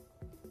logo.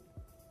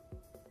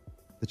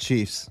 The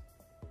Chiefs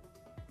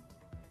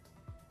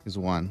is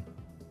 1.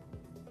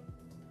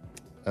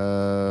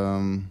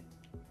 The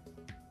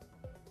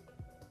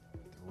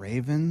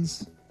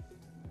Ravens.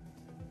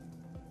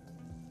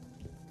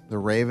 The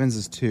Ravens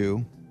is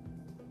 2.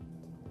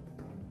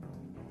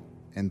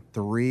 And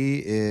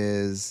 3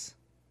 is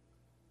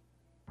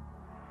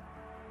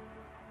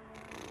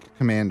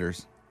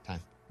Commanders.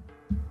 Time.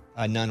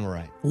 None were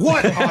right.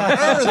 What on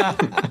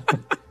earth?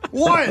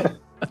 What?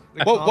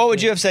 What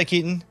would you have said,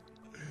 Keaton?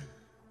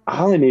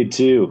 I only need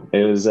 2.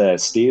 It was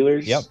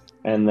Steelers. Yep.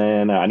 And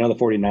then I know the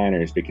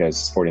 49ers because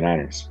it's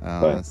 49ers.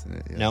 Oh, but that's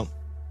it. Yeah. No.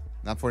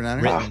 Not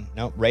 49ers? Written.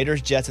 No.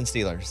 Raiders, Jets, and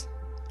Steelers.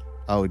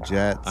 Oh,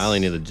 Jets. I only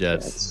knew the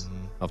Jets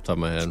off the top of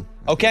my head.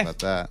 Okay. About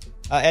that.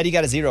 Eddie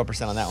got a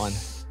 0% on that one.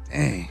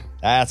 Dang.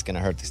 That's going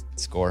to hurt the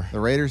score. The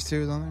Raiders,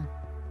 too, is on there?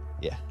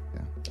 Yeah.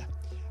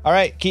 All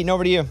right, Keaton,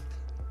 over to you.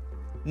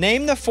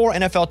 Name the 4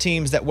 NFL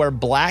teams that wear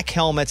black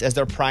helmets as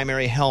their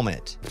primary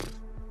helmet.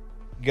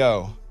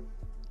 Go.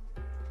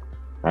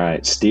 all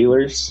right,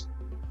 Steelers.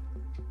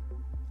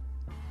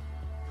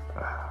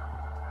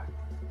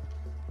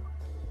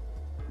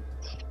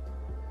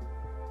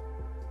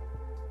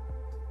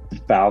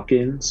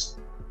 Falcons.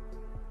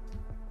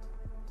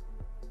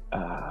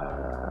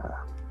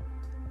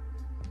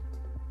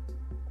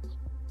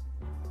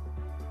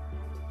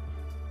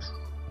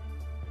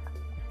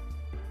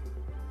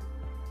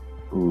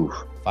 Ooh.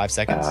 5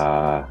 seconds.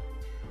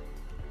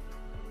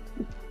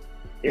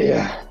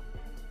 Yeah.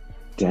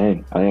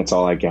 Dang. I think that's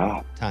all I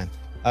got. Time.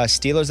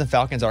 Steelers and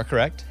Falcons are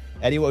correct.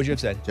 Eddie, what would you have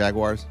said?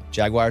 Jaguars.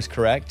 Jaguars,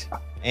 correct.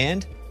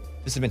 And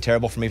this has been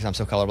terrible for me because I'm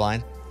so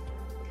colorblind.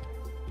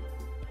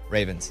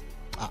 Ravens.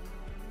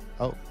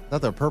 Oh, I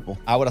thought they were purple.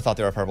 I would have thought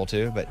they were purple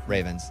too, but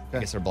Ravens. I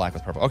guess they're black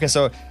with purple. Okay,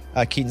 so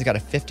Keaton's got a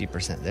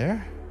 50%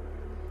 there.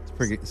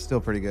 It's still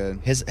pretty good.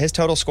 His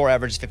total score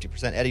average is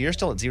 50%. Eddie, you're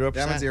still at 0%.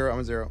 Yeah, I'm a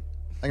zero.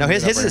 I No, can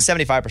his pick it is up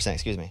at 75%.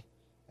 Excuse me.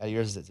 Eddie,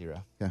 yours is at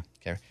 0. Yeah.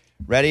 Okay.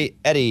 Ready,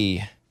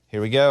 Eddie?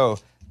 Here we go.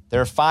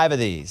 There are 5 of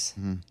these.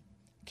 Mm-hmm.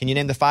 Can you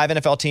name the 5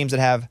 NFL teams that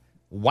have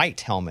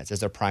white helmets as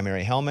their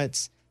primary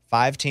helmets?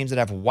 5 teams that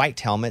have white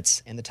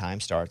helmets, and the time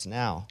starts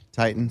now.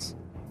 Titans.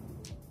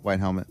 White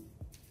helmet.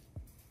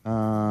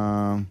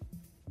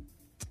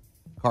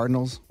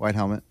 Cardinals. White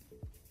helmet.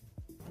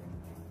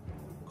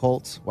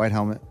 Colts. White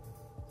helmet.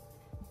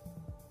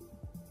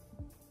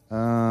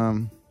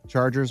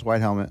 Chargers.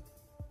 White helmet.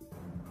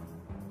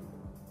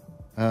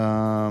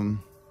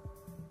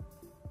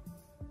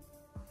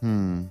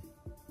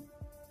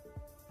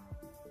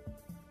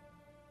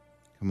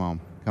 Come on.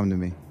 Come to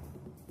me.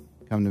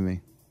 Come to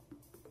me.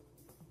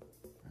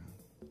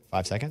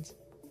 5 seconds.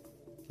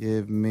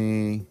 Give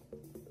me...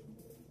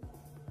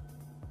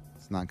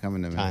 It's not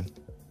coming to me. Time.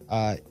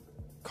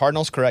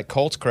 Cardinals correct.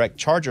 Colts correct.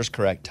 Chargers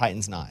correct.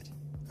 Titans not.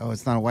 Oh,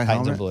 it's not a white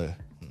Titans helmet? are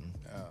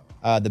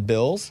blue. The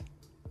Bills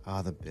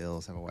Oh, the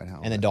Bills have a white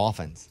helmet. and the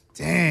Dolphins.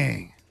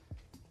 Dang.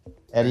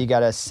 Eddie, you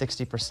got a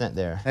 60%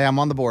 there. Hey, I'm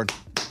on the board.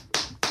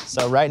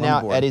 So right On the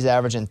now, board. Eddie's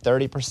averaging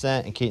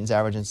 30% and Keaton's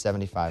averaging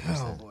 75%.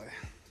 Oh, boy.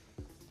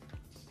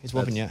 He's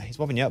whooping you. He's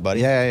whooping you up, buddy.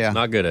 Yeah.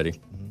 Not good, Eddie.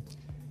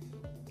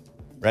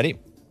 Ready?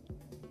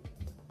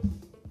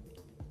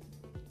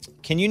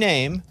 Can you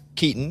name,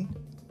 Keaton,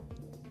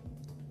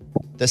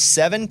 the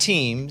 7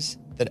 teams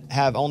that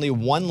have only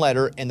one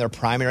letter in their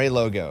primary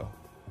logo?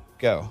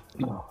 Go.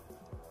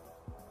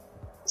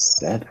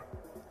 7.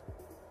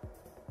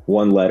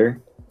 One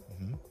letter.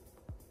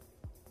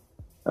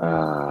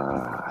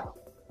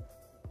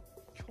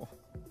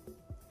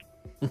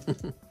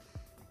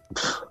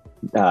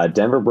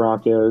 Denver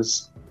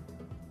Broncos.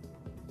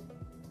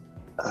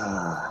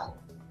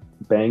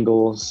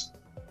 Bengals.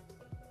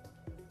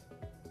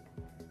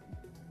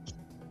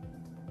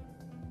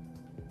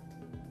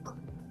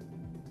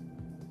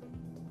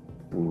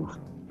 Ooh.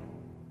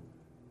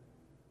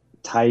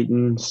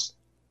 Titans.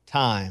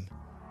 Time.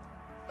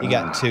 You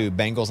got 2,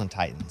 Bengals and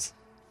Titans.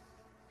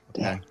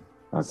 Dang.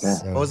 Okay.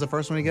 So What was the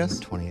first one you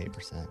guessed?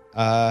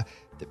 28%.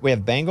 We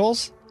have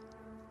Bengals,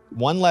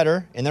 one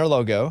letter in their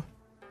logo.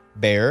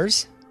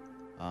 Bears,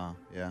 Oh,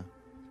 yeah.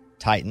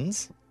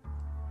 Titans,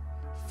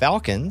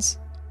 Falcons,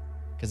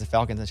 because the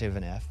Falcons in the shape of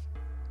an F.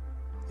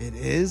 It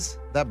is?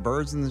 That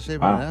bird's in the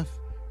shape Wow. of an F?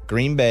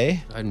 Green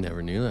Bay, I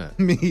never knew that.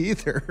 Me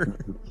either.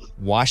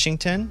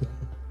 Washington,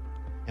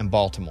 and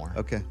Baltimore.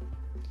 Okay.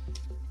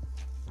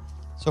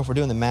 So if we're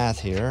doing the math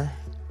here,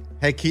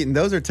 Hey, Keaton,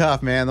 those are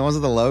tough, man. The ones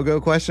with the logo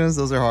questions,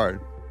 those are hard.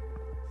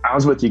 I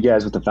was with you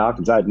guys with the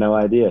Falcons. I had no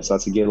idea. So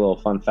that's a good little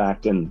fun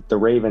fact. And the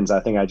Ravens, I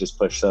think I just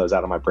pushed those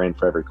out of my brain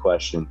for every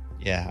question.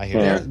 yeah, I hear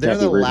Yeah, that. They're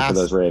can't be the rooting last- for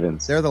those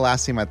Ravens. They're the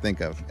last team I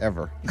think of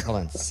ever. Hold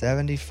on,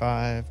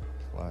 75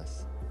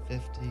 plus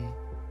 50.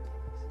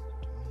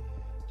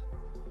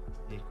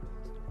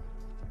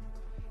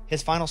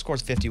 His final score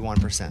is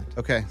 51%.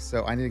 Okay,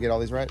 so I need to get all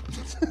these right.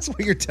 That's what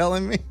you're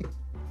telling me.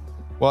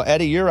 Well,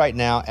 Eddie, you're right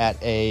now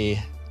at a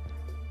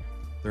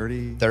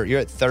 30. you're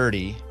at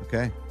 30.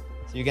 Okay.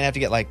 So you're gonna have to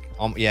get like,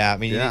 you Yeah.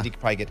 need to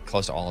probably get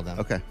close to all of them.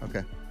 Okay.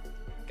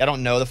 I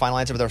don't know the final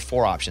answer, but there are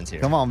 4 options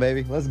here. Come on,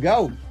 baby. Let's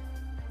go.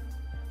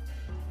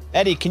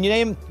 Eddie, can you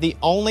name the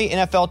only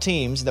NFL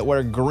teams that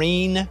wear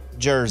green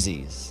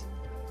jerseys?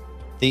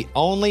 The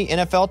only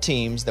NFL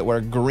teams that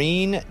wear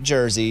green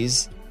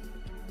jerseys,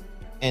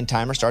 and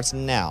timer starts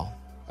now.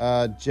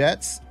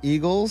 Jets,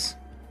 Eagles.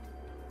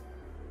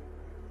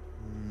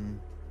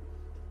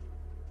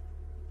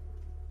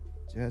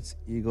 Jets,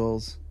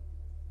 Eagles.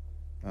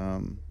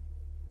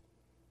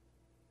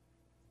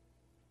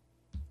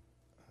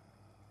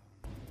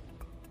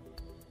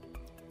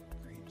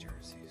 Green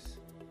jerseys.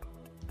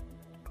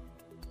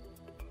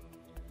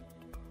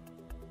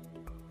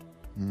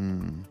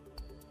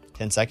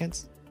 10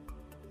 seconds.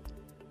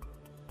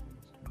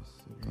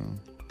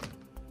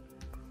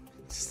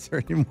 Is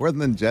there any more than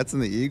the Jets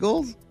and the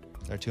Eagles?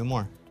 There are 2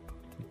 more.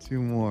 2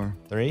 more.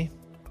 3.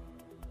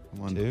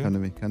 Come on, 2. come to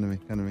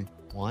me.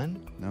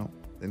 1. No,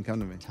 didn't come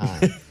to me.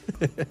 Time.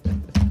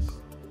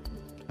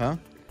 Huh?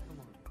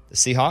 The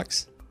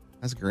Seahawks.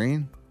 That's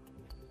green.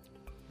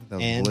 That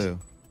was And blue.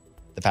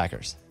 the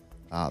Packers.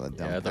 Ah, the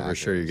dumb Yeah, I thought for Packers.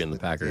 sure you're getting the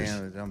Packers.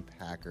 Damn, the dumb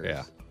Packers.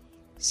 Yeah.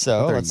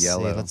 So They're let's see.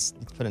 yellow. Let's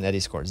put an Eddie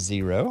score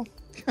 0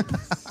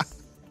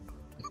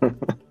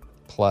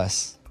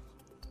 plus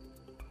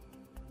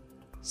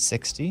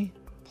 60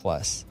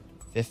 plus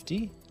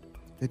 50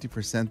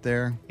 50%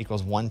 there.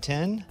 equals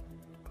 110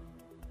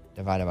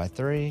 divided by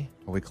 3.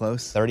 Are we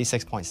close?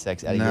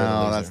 36.6. Eddie, you're the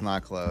No, loser. that's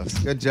not close.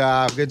 Good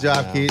job,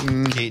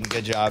 Keaton. Keaton,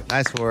 good job.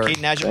 Nice work.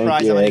 Keaton, as your Thank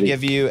prize, you, I'm going to Eddie.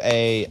 give you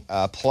a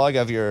plug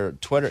of your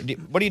Twitter.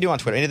 What do you do on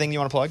Twitter? Anything you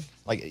want to plug?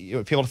 Like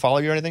people to follow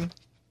you or anything?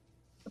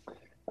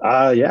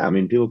 Yeah, I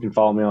mean, people can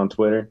follow me on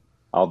Twitter.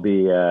 I'll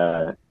be,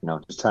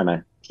 just trying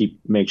to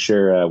make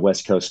sure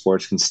West Coast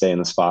sports can stay in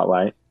the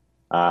spotlight.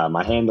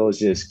 My handle is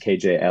just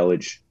KJ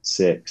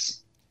Elledge6.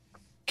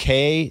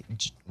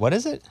 What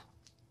is it?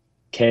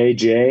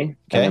 KJ, Okay.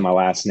 and then my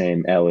last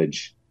name,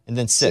 Elledge. And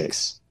then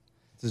 6.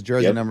 It's his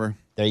jersey Yep. number.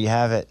 There you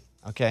have it.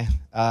 Okay.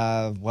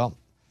 Well,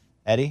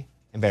 Eddie,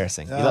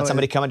 embarrassing. You Oh, let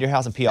somebody come into your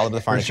house and pee all over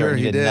the furniture sure and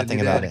you he did did, nothing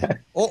he about did. it.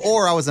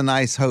 Or I was a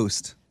nice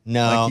host.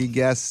 No. Like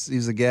he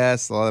was a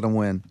guest. I'll let him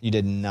win. You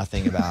did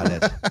nothing about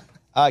it.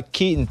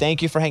 Keaton,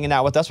 thank you for hanging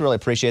out with us. We really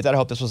appreciate that. I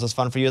hope this was as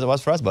fun for you as it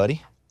was for us,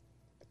 buddy.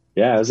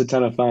 Yeah, it was a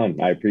ton of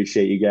fun. I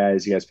appreciate you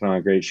guys. You guys put on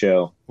a great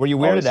show. Were you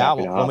Always weirded out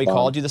happy to when we hop on.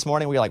 called you this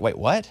morning? We were like, wait,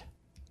 what?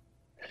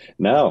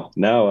 No.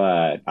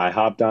 I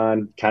hopped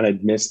on, kind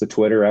of missed the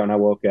Twitter right when I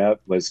woke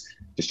up, was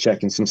just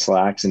checking some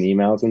Slacks and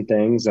emails and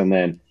things, and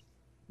then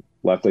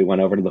luckily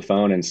went over to the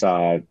phone and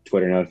saw a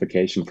Twitter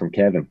notification from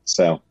Kevin.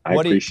 So I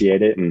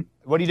appreciate it. And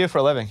What do you do for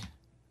a living?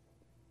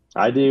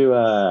 I do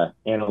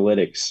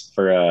analytics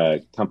for a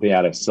company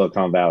out of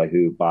Silicon Valley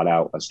who bought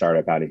out a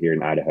startup out of here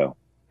in Idaho.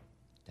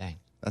 Dang.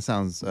 That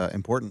sounds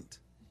important.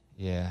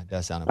 Yeah, it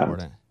does sound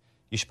important.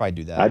 You should probably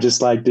do that. I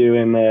just like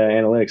doing the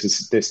analytics and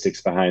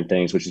statistics behind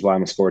things, which is why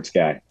I'm a sports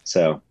guy.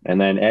 So, and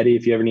then Eddie,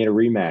 if you ever need a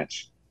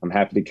rematch, I'm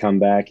happy to come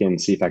back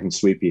and see if I can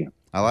sweep you.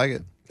 I like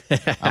it.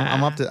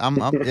 I'm up.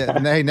 Yeah,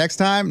 hey, next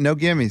time, no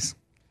gimmies.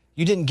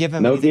 You didn't give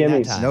him No anything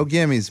gimmies. that time. No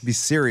gimmies. Be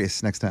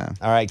serious next time.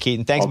 All right,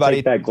 Keaton. Thanks, I'll buddy.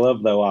 take that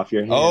glove though off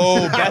your hand.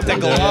 Oh, got the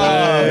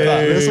glove.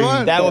 This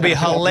one? That will be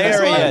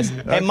hilarious.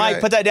 This one? Hey, Mike,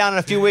 Okay. put that down in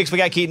a few weeks. We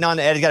got Keaton on.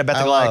 Eddie's got to bet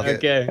the I glove.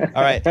 like it. Okay.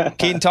 All right,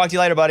 Keaton. Talk to you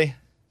later, buddy.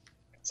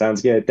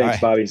 Sounds good.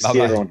 Thanks, All right. Bobby. See Bye-bye.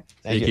 you, everyone.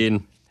 Thank you.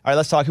 Keaton. All right,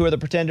 let's talk. Who are the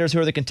pretenders? Who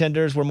are the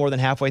contenders? We're more than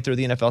halfway through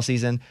the NFL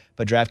season,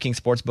 but DraftKings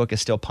Sportsbook is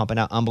still pumping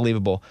out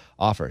unbelievable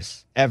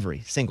offers.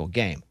 Every single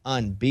game.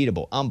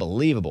 Unbeatable.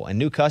 Unbelievable. And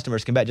new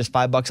customers can bet just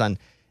 $5 on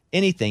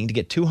anything to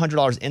get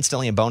 $200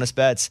 instantly in bonus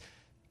bets.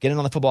 Get in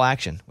on the football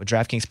action with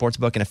DraftKings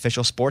Sportsbook, an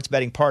official sports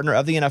betting partner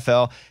of the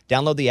NFL.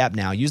 Download the app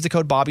now. Use the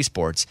code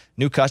BobbySports.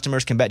 New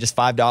customers can bet just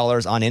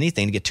 $5 on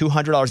anything to get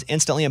 $200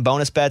 instantly in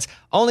bonus bets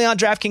only on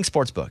DraftKings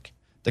Sportsbook.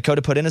 The code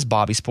to put in is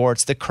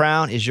BobbySports. The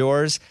crown is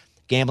yours.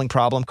 Gambling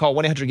problem? Call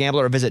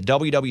 1-800-GAMBLER or visit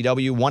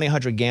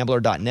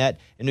www.1800gambler.net.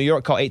 In New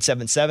York, call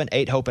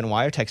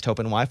 877-8-HOPE-NY or text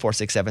HOPE-NY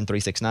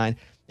 467-369.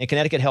 In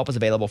Connecticut, help is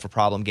available for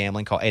problem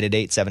gambling. Call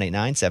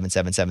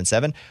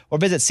 888-789-7777 or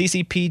visit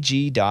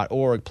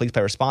ccpg.org. Please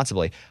play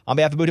responsibly. On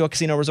behalf of Boot Hill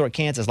Casino Resort,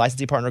 Kansas,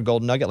 licensee partner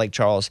Golden Nugget, Lake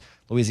Charles,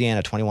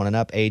 Louisiana, 21 and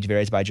up. Age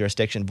varies by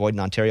jurisdiction. Void in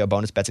Ontario.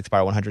 Bonus bets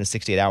expire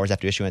 168 hours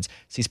after issuance.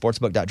 See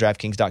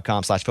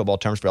sportsbook.draftkings.com/football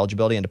terms for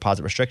eligibility and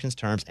deposit restrictions,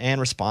 terms, and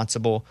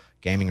responsible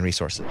gaming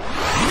resources.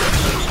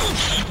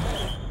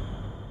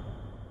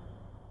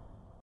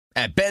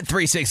 At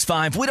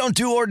Bet365, we don't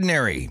do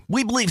ordinary.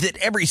 We believe that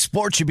every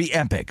sport should be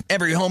epic.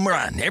 Every home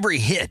run, every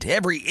hit,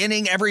 every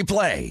inning, every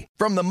play.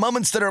 From the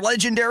moments that are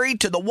legendary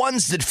to the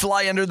ones that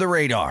fly under the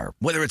radar.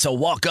 Whether it's a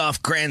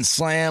walk-off grand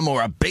slam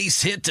or a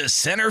base hit to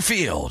center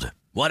field.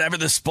 Whatever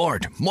the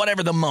sport,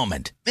 whatever the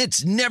moment.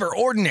 It's never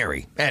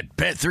ordinary at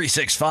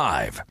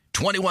Bet365.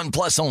 21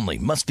 plus only.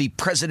 Must be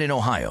present in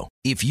Ohio.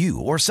 If you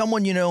or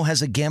someone you know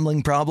has a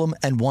gambling problem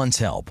and wants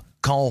help,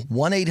 call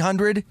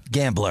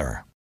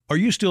 1-800-GAMBLER. Are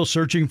you still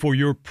searching for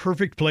your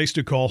perfect place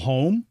to call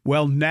home?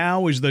 Well,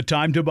 now is the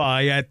time to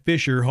buy at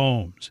Fisher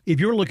Homes. If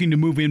you're looking to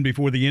move in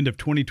before the end of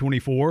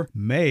 2024,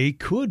 May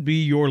could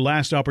be your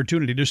last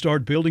opportunity to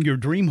start building your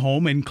dream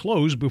home and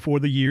close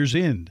before the year's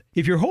end.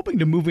 If you're hoping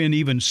to move in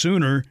even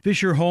sooner,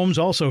 Fisher Homes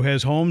also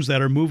has homes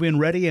that are move-in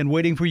ready and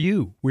waiting for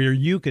you, where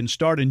you can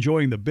start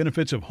enjoying the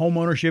benefits of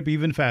homeownership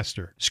even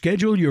faster.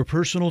 Schedule your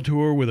personal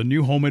tour with a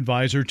new home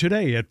advisor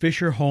today at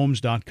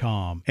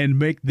FisherHomes.com and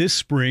make this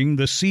spring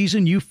the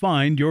season you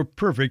find your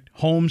perfect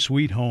home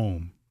sweet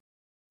home.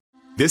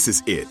 This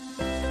is it.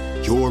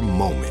 Your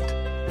moment.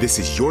 This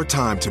is your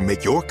time to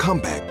make your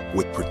comeback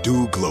with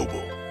Purdue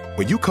Global.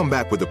 When you come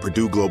back with a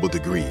Purdue Global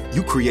degree,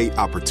 you create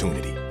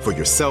opportunity for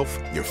yourself,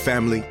 your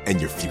family, and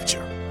your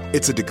future.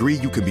 It's a degree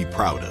you can be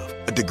proud of,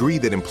 a degree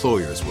that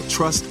employers will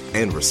trust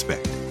and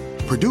respect.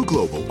 Purdue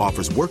Global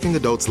offers working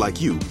adults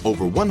like you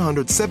over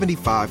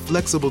 175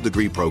 flexible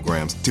degree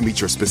programs to meet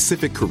your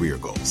specific career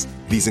goals.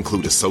 These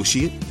include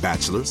associate,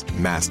 bachelor's,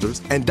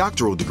 master's, and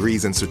doctoral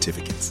degrees and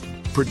certificates.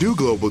 Purdue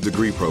Global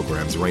degree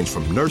programs range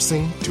from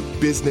nursing to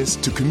business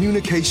to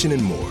communication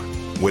and more.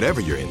 Whatever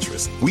your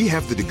interest, we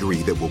have the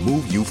degree that will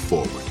move you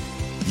forward.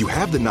 You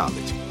have the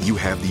knowledge, you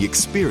have the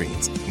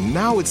experience.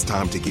 Now it's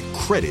time to get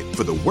credit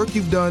for the work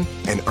you've done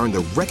and earn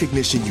the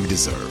recognition you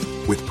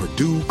deserve with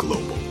Purdue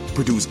Global,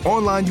 Purdue's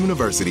online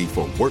university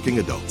for working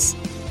adults.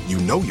 You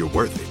know you're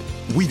worth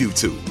it. We do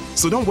too.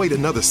 So don't wait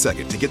another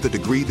second to get the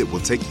degree that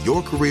will take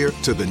your career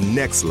to the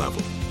next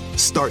level.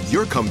 Start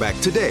your comeback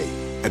today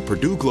at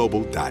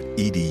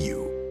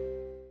purdueglobal.edu.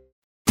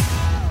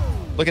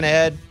 Looking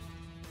ahead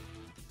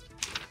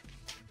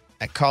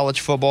at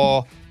college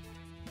football,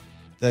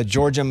 the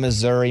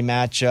Georgia-Missouri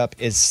matchup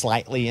is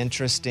slightly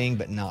interesting,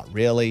 but not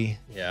really.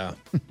 Yeah.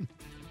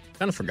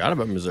 Kind of forgot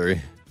about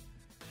Missouri.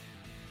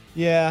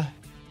 Yeah.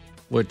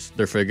 Which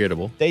they're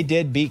forgettable. They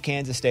did beat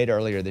Kansas State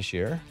earlier this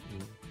year.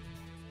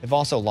 They've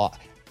also lost.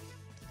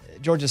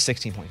 Georgia's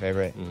 16-point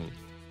favorite.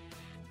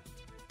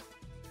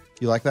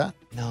 You like that?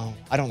 No,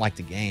 I don't like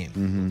the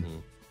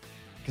game.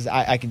 Because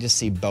I can just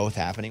see both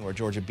happening, where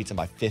Georgia beats them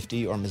by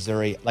 50, or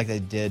Missouri, like they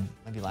did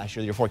maybe last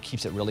year, the year before,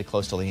 keeps it really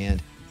close till the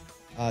end.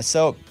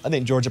 So I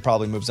think Georgia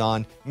probably moves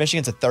on.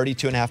 Michigan's a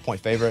 32.5-point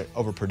favorite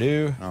over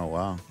Purdue. Oh,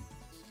 wow.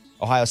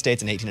 Ohio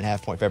State's an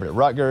 18.5-point favorite at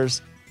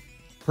Rutgers.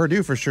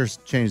 Purdue for sure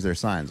changed their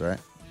signs, right?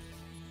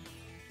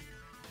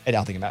 I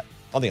don't think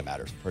it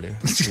matters with Purdue.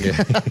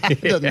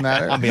 It doesn't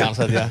matter. I'll be honest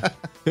with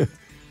you.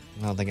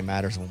 I don't think it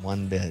matters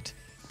one bit.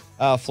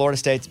 Florida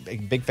State's a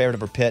big favorite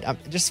over Pitt.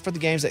 Just for the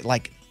games that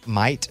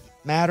might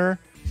matter,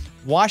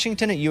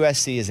 Washington at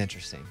USC is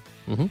interesting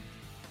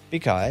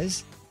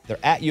because they're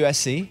at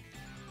USC.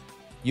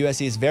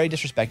 USC is very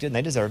disrespected, and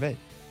they deserve it.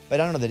 But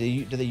I don't know,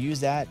 do they use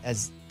that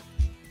as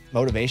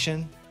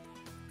motivation?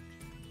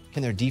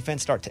 Can their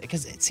defense start to...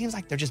 Because it seems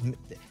like they're just...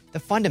 The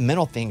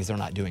fundamental things they're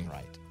not doing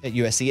right at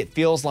USC. It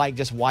feels like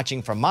just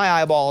watching from my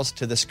eyeballs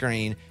to the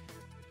screen,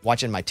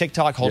 watching my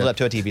TikTok, hold it up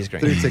to a TV screen.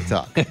 Through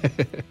TikTok.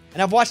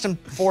 And I've watched them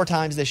 4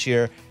 times this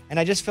year, and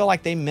I just feel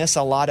like they miss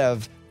a lot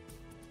of...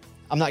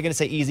 I'm not going to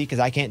say easy because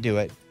I can't do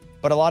it,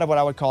 but a lot of what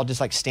I would call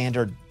just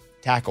standard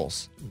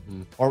tackles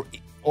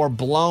or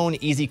blown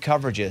easy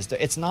coverages.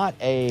 It's not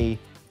a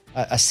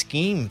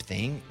scheme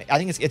thing. I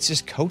think it's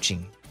just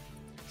coaching.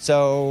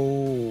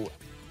 So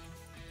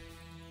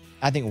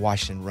I think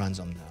Washington runs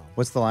them, though.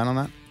 What's the line on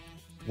that?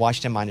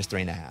 Washington minus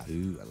 3.5.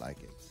 Ooh, I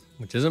like it.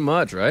 Which isn't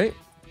much, right?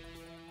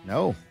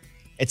 No.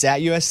 It's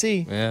at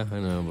USC. Yeah, I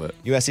know,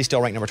 but... USC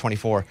still ranked number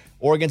 24.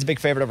 Oregon's a big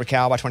favorite over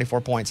Cal by 24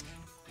 points.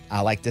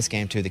 I like this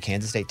game, too, the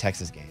Kansas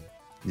State-Texas game.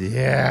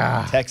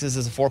 Yeah. Texas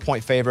is a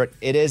 4-point favorite.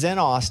 It is in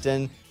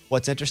Austin.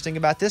 What's interesting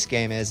about this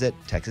game is that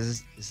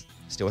Texas is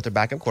still with their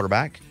backup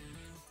quarterback.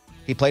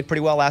 He played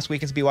pretty well last week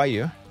against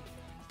BYU.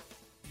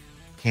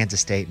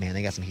 Kansas State, man,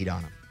 they got some heat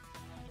on them.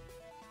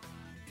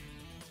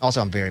 Also,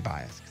 I'm very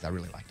biased because I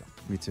really like them.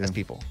 Me too. As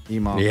people.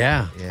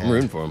 Yeah, I'm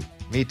rooting for him.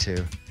 Me too.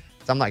 So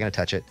I'm not going to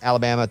touch it.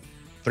 Alabama,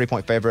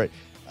 3-point favorite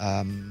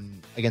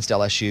against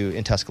LSU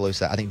in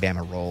Tuscaloosa. I think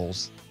Bama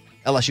rolls.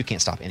 LSU can't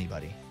stop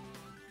anybody.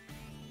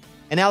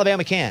 And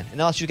Alabama can.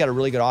 And LSU's got a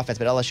really good offense,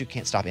 but LSU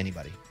can't stop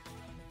anybody.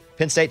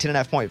 Penn State,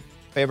 10.5-point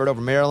favorite over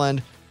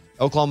Maryland.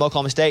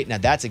 Oklahoma State. Now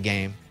that's a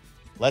game.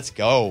 Let's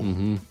go.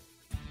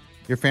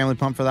 Your family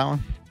pumped for that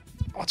one?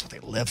 Oh, that's what they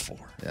live for.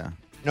 Yeah.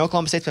 And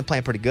Oklahoma State's been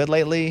playing pretty good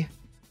lately.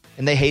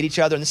 And they hate each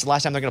other. And this is the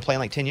last time they're going to play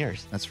in 10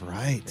 years. That's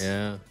right.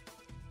 Yeah.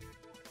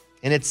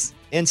 And it's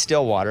in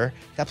Stillwater.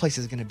 That place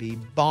is going to be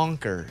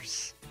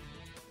bonkers.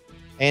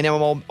 A&M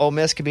Ole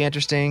Miss could be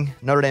interesting.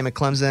 Notre Dame and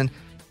Clemson.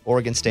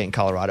 Oregon State and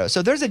Colorado.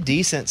 So there's a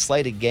decent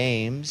slate of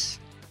games.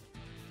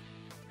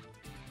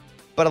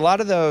 But a lot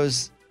of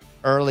those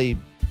early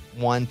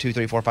 1, 2,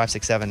 3, 4, 5,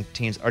 6, 7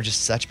 teams are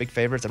just such big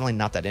favorites. I'm really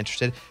not that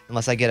interested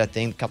unless I get a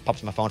thing that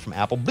pops on my phone from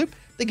Apple. Bloop,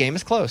 the game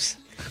is close.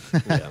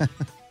 Yeah.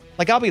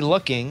 I'll be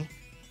looking,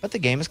 but the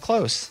game is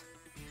close.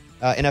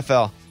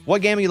 NFL.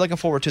 What game are you looking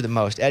forward to the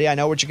most? Eddie, I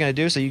know what you're going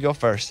to do, so you go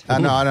first.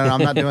 No,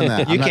 I'm not doing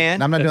that.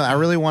 can? I'm not doing that. I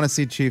really want to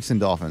see Chiefs and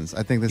Dolphins.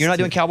 I think this. You're not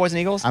doing Cowboys and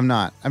Eagles? I'm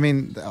not. I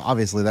mean,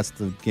 obviously that's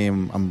the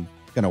game I'm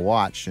going to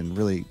watch and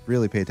really,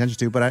 really pay attention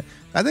to. But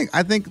I think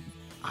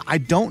I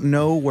don't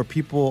know where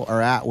people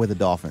are at with the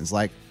Dolphins.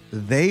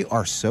 They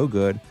are so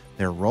good.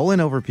 They're rolling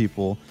over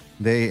people.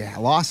 They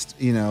lost,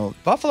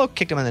 Buffalo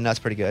kicked them in the nuts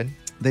pretty good.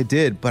 They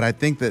did, but I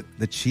think that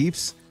the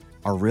Chiefs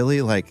are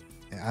really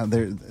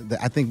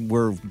I think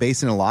we're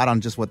basing a lot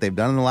on just what they've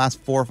done in the last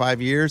 4 or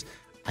 5 years.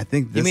 I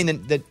think You mean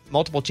the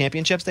multiple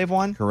championships they've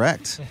won?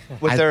 Correct.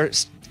 With their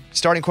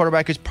starting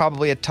quarterback who's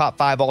probably a top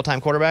 5 all-time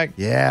quarterback?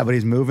 Yeah, but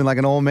he's moving like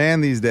an old man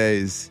these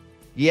days.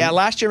 Yeah,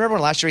 remember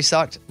when last year he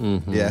sucked?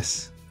 Mm-hmm.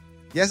 Yes.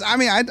 I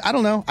mean, I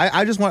don't know.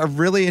 I'm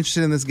really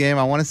interested in this game.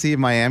 I want to see if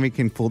Miami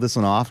can pull this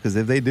one off, because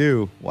if they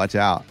do, watch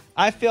out.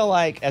 I feel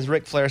like, as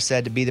Ric Flair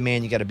said, to be the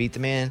man, you got to beat the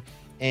man.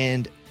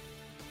 And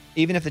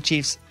even if the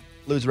Chiefs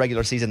lose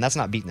regular season, that's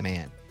not beating the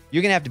man.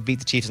 You're going to have to beat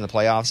the Chiefs in the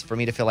playoffs for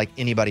me to feel like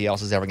anybody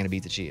else is ever going to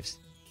beat the Chiefs.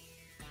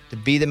 To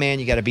be the man,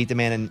 you got to beat the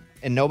man,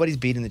 and nobody's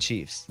beating the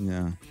Chiefs.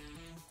 Yeah.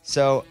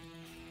 So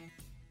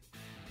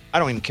I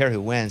don't even care who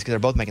wins because they're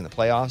both making the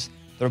playoffs.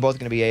 They're both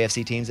going to be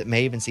AFC teams that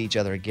may even see each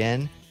other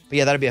again. But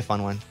yeah, that'd be a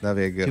fun one. That'd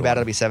be a good Too bad one.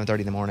 it'll be 7:30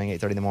 in the morning,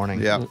 8:30 in the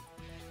morning.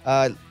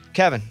 Yeah.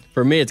 Kevin.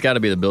 For me, it's got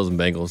to be the Bills and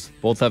Bengals.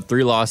 Both have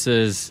 3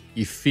 losses.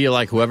 You feel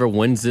like whoever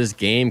wins this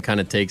game kind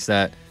of takes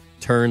that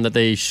turn that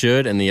they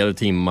should, and the other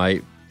team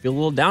might feel a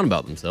little down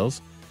about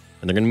themselves.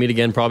 And they're going to meet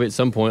again probably at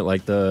some point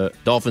like the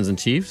Dolphins and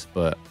Chiefs.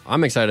 But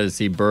I'm excited to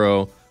see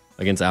Burrow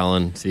against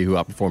Allen, see who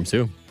outperforms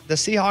who. The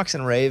Seahawks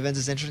and Ravens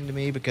is interesting to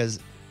me because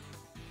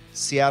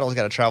Seattle's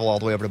got to travel all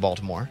the way over to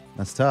Baltimore.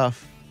 That's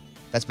tough.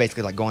 That's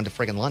basically like going to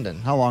friggin' London.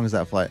 How long is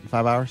that flight?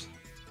 5 hours?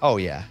 Oh,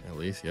 yeah. At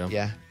least, yeah.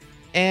 Yeah.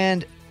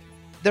 And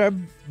they're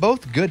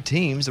both good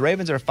teams. The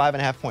Ravens are a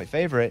 5.5-point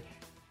favorite.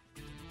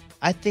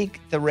 I think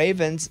the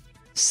Ravens'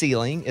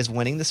 ceiling is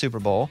winning the Super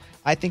Bowl.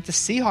 I think the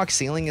Seahawks'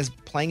 ceiling is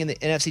playing in the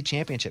NFC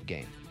Championship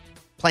game.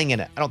 Playing in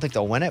it. I don't think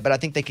they'll win it, but I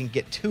think they can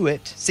get to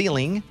it.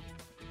 Ceiling.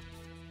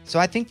 So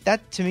I think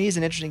that, to me, is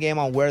an interesting game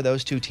on where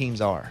those two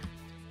teams are.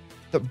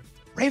 The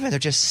Ravens are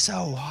just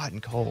so hot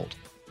and cold.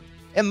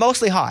 And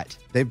mostly hot.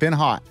 They've been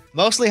hot.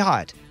 Mostly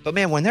hot. But,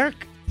 man, when they're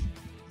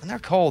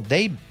cold,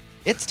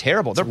 it's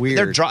terrible. It's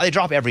weird. They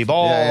drop every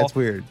ball. Yeah, it's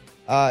weird.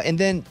 And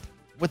then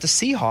with the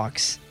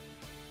Seahawks,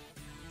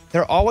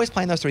 they're always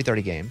playing those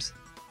 3:30 games.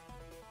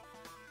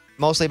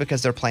 Mostly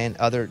because they're playing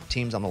other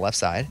teams on the left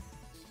side.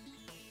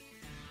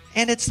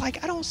 And it's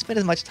like, I don't spend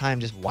as much time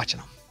just watching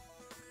them.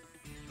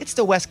 It's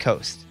the West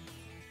Coast.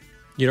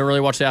 You don't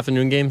really watch the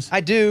afternoon games?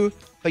 I do,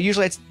 but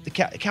usually it's the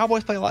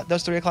Cowboys play a lot,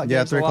 those 3 o'clock games.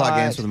 Yeah, 3 o'clock a lot.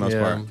 games for the most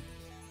part.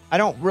 I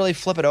don't really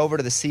flip it over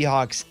to the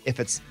Seahawks if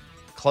it's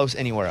close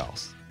anywhere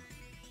else.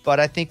 But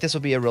I think this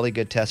will be a really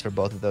good test for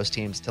both of those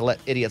teams to let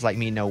idiots like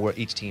me know where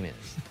each team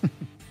is.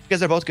 Because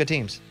they're both good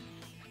teams.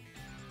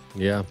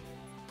 Yeah.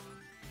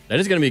 That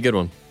is going to be a good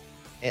one.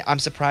 I'm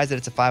surprised that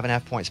it's a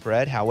 5.5-point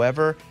spread.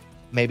 However,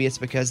 maybe it's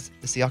because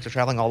the Seahawks are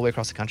traveling all the way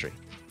across the country.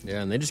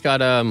 Yeah, and they just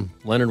got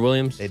Leonard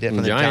Williams. They did from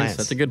from the Giants.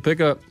 That's a good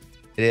pickup.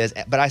 It is.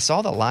 But I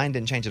saw the line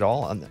didn't change at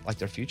all on like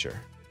their future.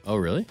 Oh,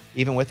 really?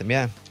 Even with them,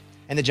 yeah.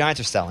 And the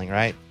Giants are selling,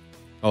 right?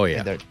 Oh, yeah.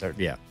 And they're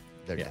yeah.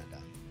 They're done.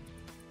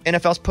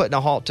 NFL's putting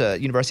a halt to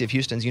University of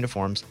Houston's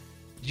uniforms.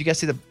 Did you guys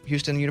see the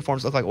Houston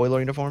uniforms look like Oiler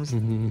uniforms?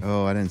 Mm-hmm.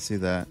 Oh, I didn't see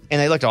that.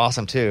 And they looked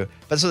awesome, too.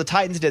 But so the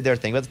Titans did their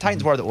thing, but the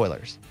Titans were the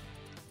Oilers.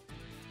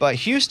 But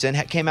Houston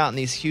came out in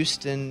these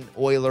Houston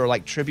Oiler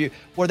like tribute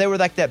where they were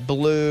like that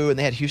blue and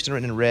they had Houston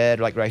written in red,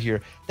 like right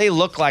here. They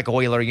look like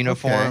Oiler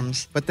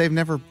uniforms. Okay. But they've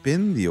never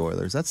been the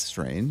Oilers. That's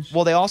strange.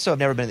 Well, they also have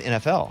never been in the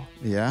NFL.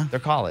 Yeah.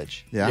 They're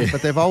college. Yeah.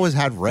 But they've always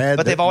had red.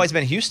 But they've always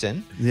been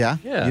Houston. Yeah.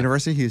 Yeah.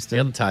 University of Houston.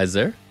 Yeah, the ties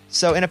there.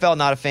 So NFL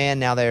not a fan.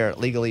 Now they're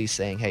legally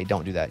saying, hey,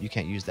 don't do that. You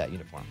can't use that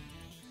uniform.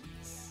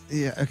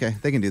 Yeah. Okay.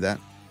 They can do that.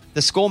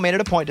 The school made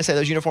it a point to say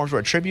those uniforms were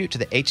a tribute to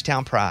the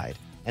H-Town pride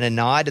and a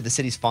nod to the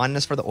city's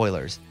fondness for the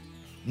Oilers.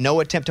 No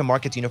attempt to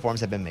market the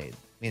uniforms have been made,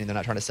 meaning they're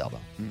not trying to sell them.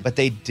 But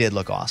they did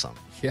look awesome.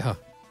 Yeah.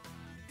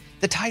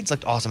 The Titans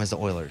looked awesome as the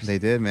Oilers. They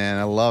did, man.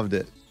 I loved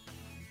it.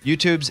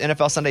 YouTube's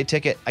NFL Sunday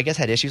Ticket, I guess,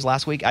 had issues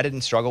last week. I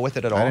didn't struggle with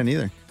it at all. I didn't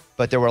either.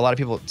 But there were a lot of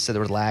people that said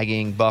there was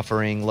lagging,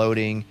 buffering,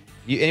 loading.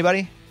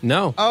 Anybody?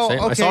 No. Oh,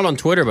 Same. I okay. saw it on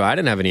Twitter, but I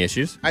didn't have any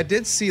issues. I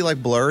did see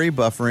like blurry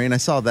buffering. I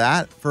saw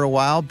that for a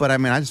while, but I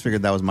mean, I just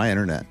figured that was my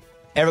internet.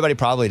 Everybody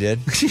probably did.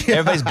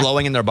 Everybody's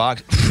blowing in their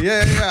box.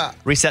 Yeah.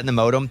 Resetting the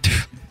modem.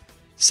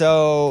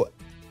 So,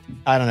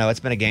 I don't know. It's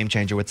been a game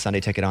changer with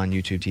Sunday Ticket on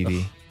YouTube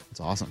TV. It's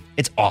awesome.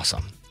 It's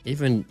awesome.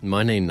 Even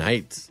Monday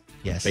nights.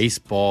 Yes.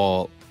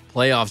 Baseball,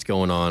 playoffs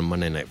going on,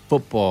 Monday Night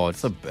Football.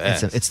 It's the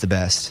best. It's the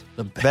best.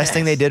 The best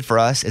thing they did for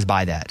us is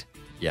buy that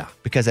Yeah.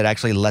 because it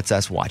actually lets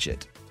us watch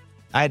it.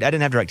 I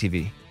didn't have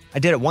DirecTV. I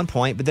did at one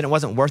point, but then it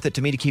wasn't worth it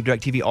to me to keep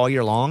DirecTV all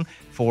year long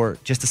for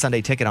just the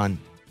Sunday Ticket on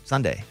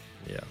Sunday.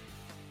 Yeah.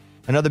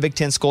 Another Big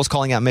Ten school is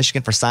calling out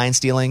Michigan for sign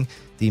stealing.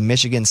 The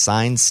Michigan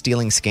sign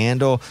stealing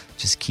scandal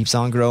just keeps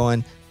on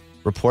growing.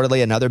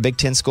 Reportedly, another Big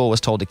Ten school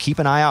was told to keep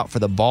an eye out for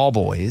the ball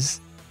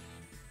boys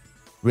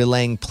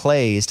relaying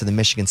plays to the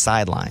Michigan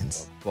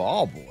sidelines.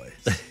 Ball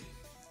boys.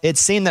 It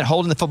seemed that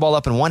holding the football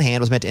up in one hand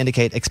was meant to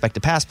indicate expect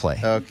a pass play.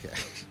 Okay.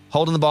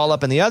 Holding the ball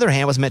up in the other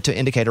hand was meant to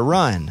indicate a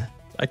run.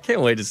 I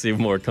can't wait to see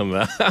more come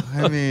out.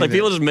 I mean, like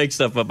people just make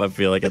stuff up, I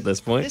feel like, at this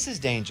point. This is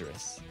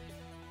dangerous.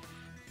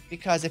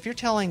 Because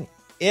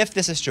if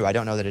this is true, I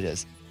don't know that it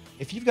is.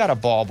 If you've got a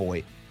ball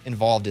boy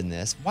involved in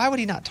this, why would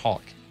he not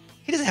talk?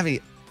 He doesn't have any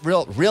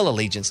real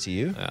allegiance to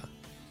you. Yeah.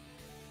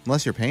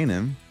 Unless you're paying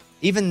him.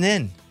 Even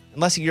then,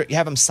 unless you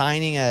have him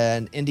signing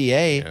an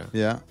NDA,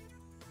 Yeah.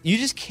 you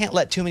just can't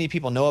let too many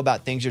people know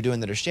about things you're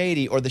doing that are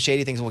shady, or the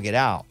shady things will get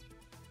out.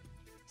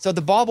 So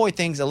the ball boy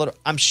thing's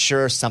I'm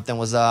sure something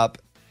was up.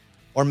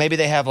 Or maybe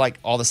they have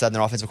all of a sudden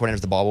their offensive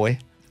coordinator's the ball boy.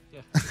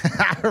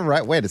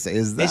 Right way to say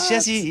is that.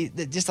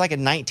 It's just like a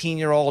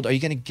 19-year-old. Are you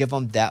going to give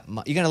them that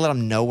much? You're going to let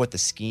them know what the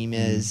scheme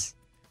is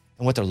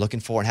and what they're looking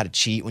for and how to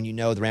cheat when you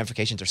know the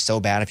ramifications are so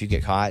bad if you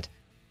get caught?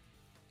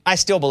 I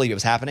still believe it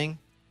was happening,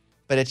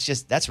 But it's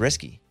just, that's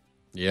risky.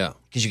 Yeah.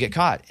 Because you get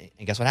caught.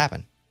 And guess what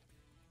happened?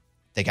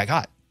 They got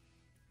caught.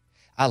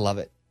 I love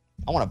it.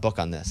 I want a book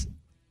on this.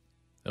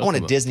 I want a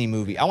Disney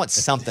movie. I want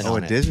something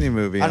on it. a Disney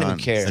movie. I don't even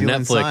care.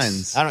 Netflix.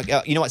 Signs. I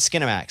don't. You know what?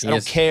 Skinamax. I don't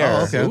Yes.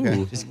 care. Oh,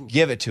 okay. Just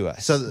give it to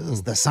us. So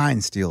the sign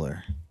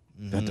stealer.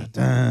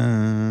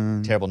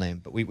 Terrible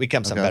name, but we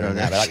come something better than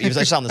that. But he was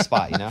just on the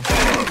spot, you know.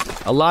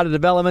 A lot of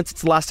developments.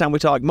 It's the last time we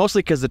talked,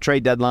 mostly because the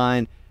trade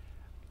deadline.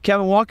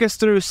 Kevin, walk us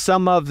through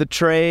some of the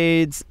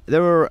trades.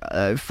 There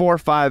were 4 or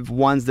 5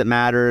 ones that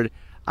mattered.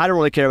 I don't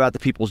really care about the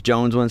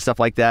Peoples-Jones one and stuff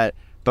like that,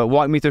 but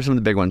walk me through some of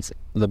the big ones.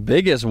 The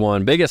biggest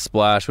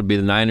splash would be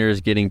the Niners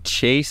getting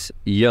Chase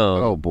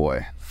Young. Oh,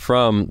 boy.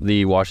 From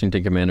the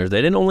Washington Commanders.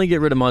 They didn't only get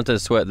rid of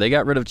Montez Sweat, they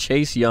got rid of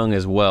Chase Young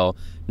as well.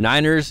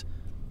 Niners,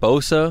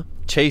 Bosa,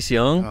 Chase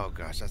Young. Oh,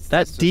 gosh.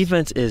 That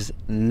defense is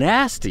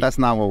nasty. That's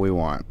not what we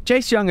want.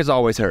 Chase Young is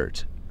always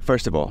hurt,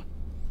 first of all.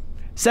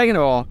 Second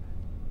of all,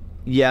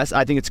 yes,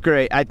 I think it's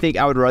great. I think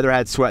I would rather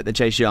have Sweat than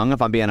Chase Young,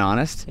 if I'm being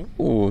honest.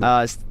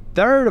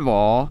 Third of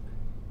all,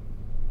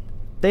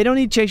 they don't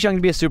need Chase Young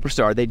to be a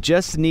superstar. They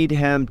just need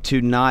him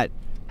to not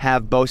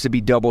have Bosa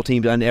be double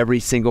teamed on every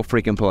single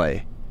freaking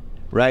play,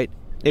 right?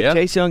 If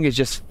Chase Young is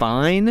just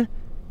fine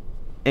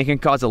and can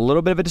cause a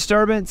little bit of a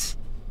disturbance,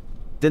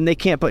 then they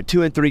can't put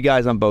 2 and 3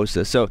 guys on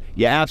Bosa. So,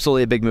 yeah,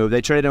 absolutely a big move.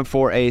 They traded him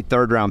for a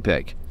 3rd-round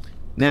pick.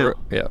 Now,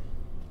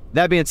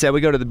 that being said,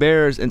 we go to the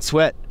Bears and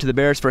Sweat to the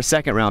Bears for a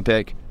 2nd-round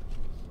pick.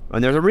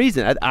 And there's a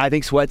reason. I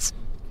think Sweat's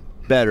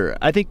better.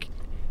 I think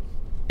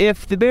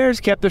if the Bears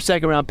kept their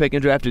 2nd-round pick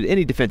and drafted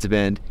any defensive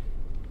end,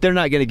 they're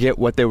not going to get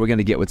what they were going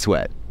to get with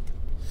Sweat.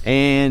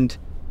 And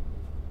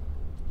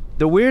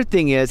the weird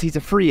thing is he's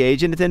a free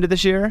agent at the end of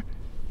this year,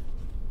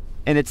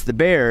 and it's the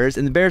Bears,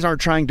 and the Bears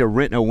aren't trying to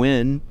rent a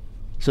win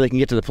so they can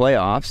get to the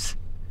playoffs.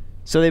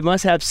 So they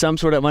must have some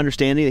sort of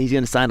understanding that he's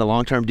going to sign a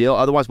long-term deal.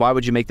 Otherwise, why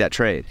would you make that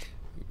trade?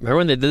 Remember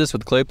when they did this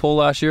with Claypool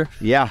last year?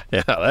 Yeah.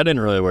 Yeah, that didn't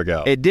really work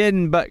out. It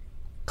didn't, but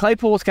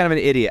Claypool was kind of an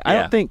idiot.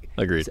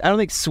 Agreed. I don't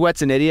think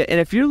Sweat's an idiot. And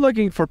if you're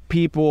looking for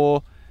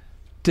people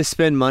to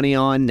spend money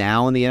on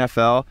now in the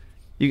NFL,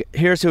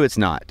 here's who it's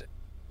not.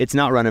 It's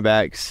not running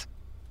backs.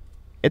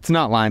 It's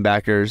not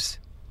linebackers.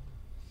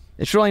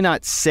 It's really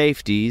not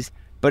safeties,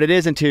 but it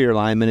is interior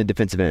linemen and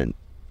defensive end.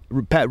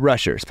 Pass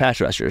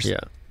rushers. Yeah.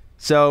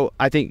 So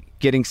I think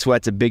getting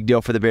Sweat's a big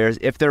deal for the Bears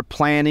if they're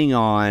planning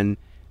on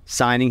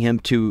signing him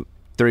to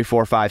 3,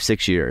 4, 5,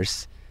 6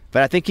 years.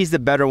 But I think he's the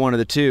better one of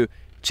the two.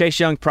 Chase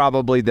Young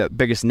probably the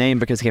biggest name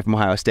because he came from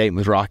Ohio State and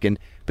was rocking,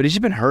 but he's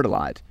just been hurt a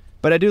lot.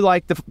 But I do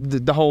like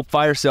the whole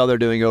fire sale they're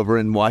doing over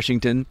in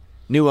Washington.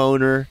 New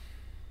owner.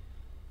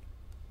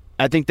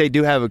 I think they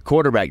do have a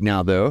quarterback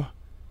now, though,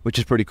 which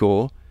is pretty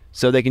cool.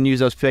 So they can use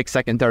those picks,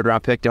 2nd,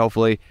 3rd-round pick, to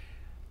hopefully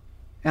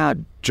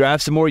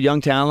draft some more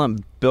young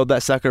talent, build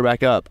that sucker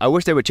back up. I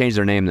wish they would change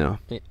their name, though.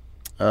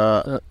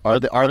 Are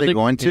they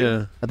going to?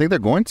 Yeah. I think they're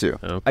going to.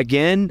 Oh.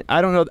 Again,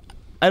 I don't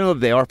know if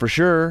they are for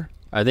sure.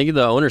 I think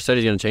the owner said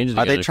he's going to change it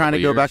Are again they trying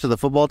to go back to the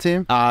football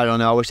team? I don't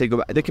know. I wish they'd go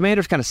back. The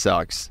Commanders kind of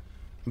sucks.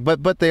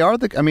 But they are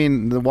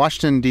the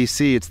Washington,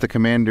 D.C., it's the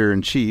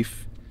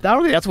commander-in-chief. I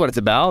don't think that's what it's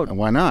about.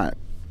 Why not?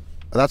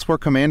 That's where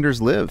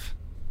commanders live.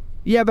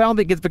 Yeah, but I don't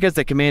think it's because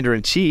the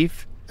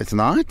commander-in-chief. It's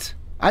not?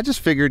 I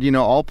just figured,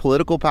 all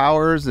political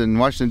powers in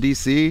Washington,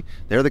 D.C.,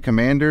 they're the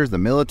commanders, the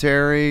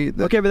military.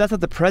 Okay, but that's not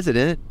the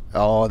president.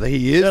 Oh,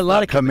 he is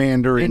the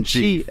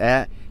commander-in-chief.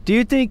 Do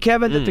you think,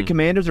 Kevin, that the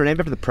commanders are named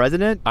after the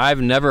president?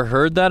 I've never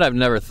heard that. I've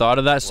never thought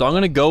of that. So I'm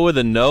going to go with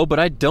a no, but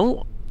I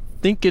don't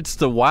think it's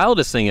the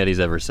wildest thing that he's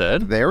ever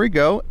said. There we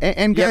go.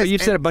 And guys,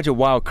 you've said a bunch of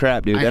wild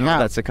crap, dude. I don't know if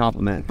that's a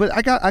compliment. But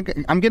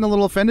I'm getting a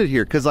little offended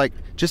here because,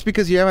 just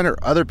because you haven't heard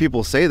other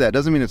people say that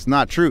doesn't mean it's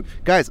not true.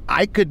 Guys,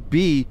 I could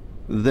be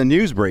the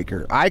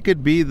newsbreaker. I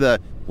could be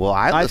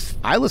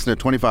I listen to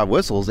 25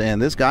 Whistles,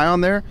 and this guy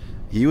on there,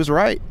 he was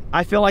right.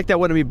 I feel like that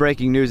wouldn't be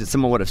breaking news that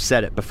someone would have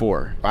said it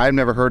before. I've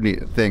never heard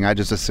anything. I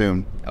just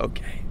assumed.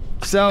 Okay.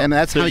 So and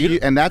that's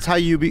how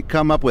you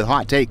come up with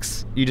hot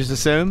takes. You just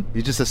assume?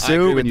 You just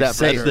assume and you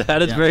say it.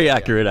 That is very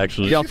accurate,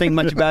 actually. You don't think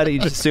much about it. You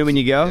just assume and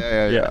you go.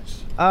 Yeah.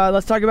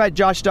 Let's talk about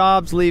Josh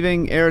Dobbs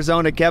leaving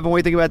Arizona. Kevin, what do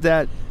you think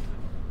about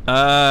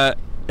that?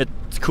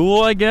 It's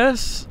cool, I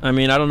guess. I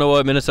mean, I don't know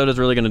what Minnesota's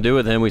really going to do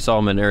with him. We saw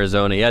him in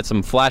Arizona. He had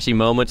some flashy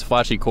moments,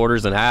 flashy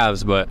quarters and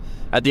halves, but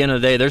at the end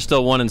of the day, they're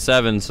still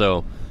 1-7.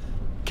 So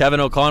Kevin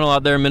O'Connell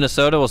out there in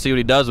Minnesota, we'll see what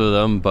he does with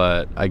them.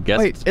 But I guess.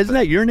 Wait, isn't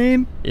that your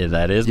name? Yeah,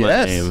 that is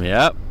my name.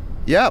 Yep.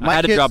 Yeah, I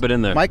had to drop it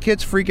in there. My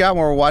kids freak out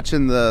when we're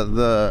watching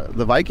the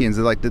Vikings.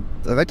 They're like,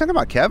 are they talking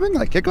about Kevin?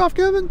 Like kickoff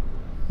Kevin?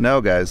 No,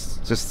 guys,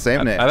 it's just the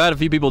same name. I've had a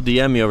few people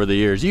DM me over the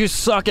years. You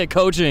suck at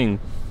coaching.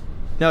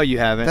 No, you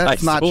haven't.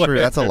 That's not true.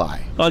 That's a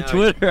lie. On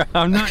Twitter,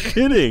 I'm not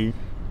kidding.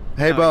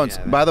 Hey, Bones,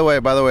 by the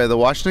way, the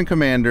Washington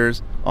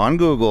Commanders on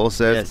Google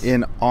says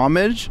in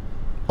homage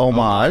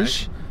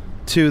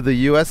to the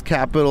U.S.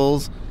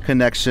 Capitol's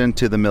connection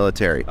to the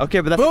military.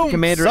 Okay, but that's the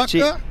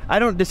commander-in-chief. I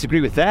don't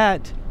disagree with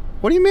that.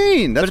 What do you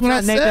mean? That's what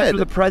I said. But it's not named after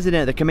the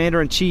president, the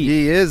commander-in-chief.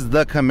 He is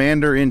the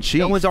commander-in-chief.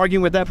 No one's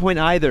arguing with that point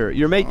either.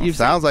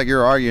 Sounds like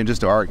you're arguing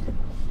just to argue.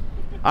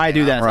 I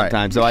do that Right.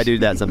 sometimes, so I do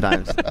that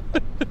sometimes.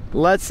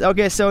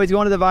 Okay, so he's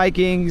going to the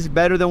Vikings,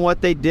 better than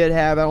what they did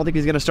have. I don't think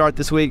he's going to start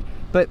this week.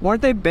 But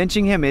weren't they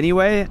benching him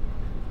anyway,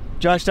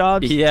 Josh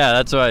Dobbs? Yeah,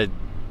 that's why.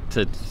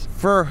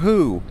 For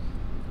who?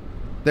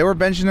 They were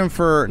benching him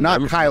for not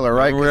Kyler,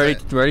 right? We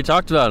already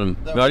talked about him.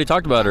 We already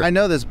talked about her. I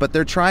know this, but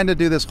they're trying to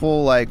do this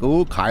whole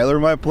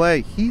Kyler might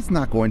play. He's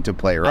not going to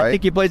play, right? I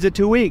think he plays it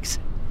 2 weeks.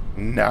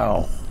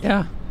 No.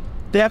 Yeah.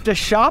 They have to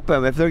shop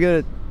him if they're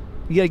going to.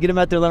 You got to get him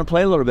out there, let him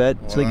play a little bit,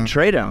 so they can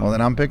trade him. Well,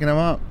 then I'm picking him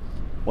up.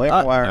 I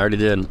already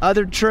did.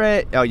 Other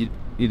trade. Oh, you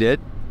did?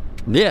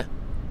 Yeah.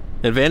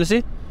 In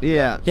fantasy?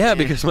 Yeah. Yeah,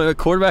 because my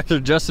quarterbacks are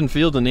Justin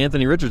Fields and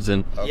Anthony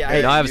Richardson.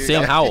 Yeah, Now I have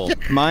Sam Howell.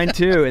 Mine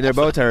too, and they're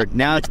both hurt.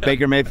 Now it's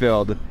Baker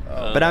Mayfield.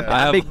 But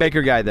I'm a big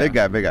Baker guy, though. Big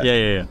guy.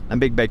 Yeah. I'm a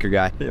big Baker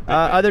guy.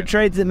 Other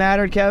trades that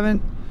mattered,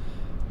 Kevin?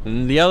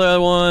 And the other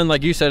one,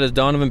 like you said, is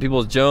Donovan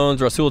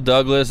Peoples-Jones. Rasul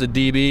Douglas, a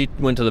DB,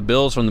 went to the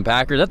Bills from the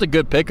Packers. That's a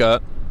good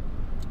pickup.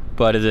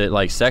 But is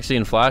it, sexy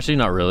and flashy?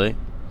 Not really.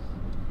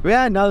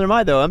 Yeah, neither am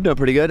I, though. I'm doing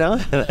pretty good, huh?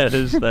 That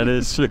is true. That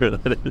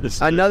is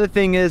true. Another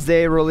thing is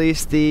they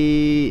released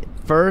the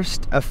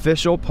first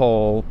official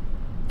poll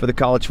for the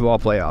college football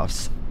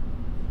playoffs.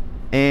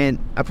 And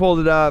I pulled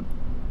it up,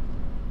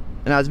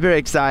 and I was very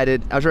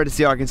excited. I was ready to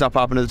see Arkansas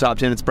pop into the top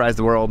 10 and surprise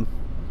the world.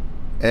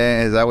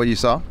 And is that what you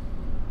saw?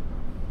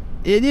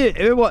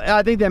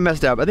 I think they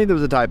messed up. I think there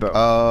was a typo.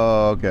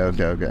 Oh,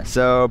 okay.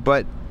 So,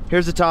 but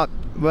here's the top.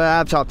 Well, I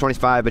have top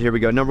 25, but here we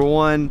go. Number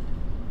 1,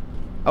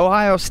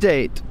 Ohio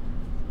State,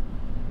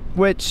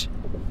 which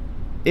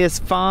is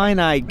fine,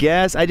 I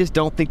guess. I just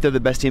don't think they're the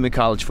best team in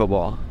college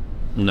football.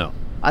 No.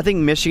 I think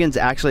Michigan's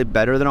actually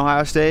better than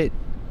Ohio State.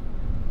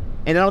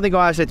 And I don't think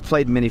Ohio State's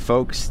played many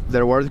folks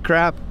that are worth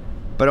crap.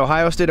 But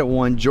Ohio State at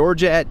 1,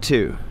 Georgia at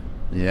 2.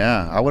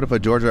 Yeah, I would have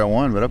put Georgia at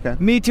 1, but okay.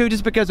 Me too,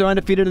 just because they're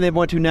undefeated and they've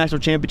won 2 national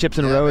championships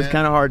in a row. It's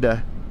kind of hard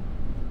to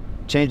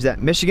change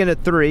that. Michigan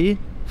at 3,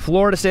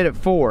 Florida State at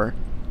 4.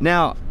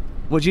 Now,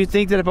 would you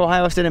think that if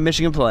Ohio State and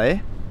Michigan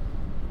play,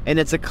 and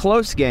it's a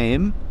close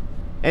game,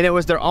 and it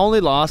was their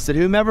only loss, that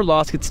whomever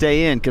lost could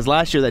stay in? Because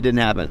last year that didn't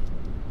happen.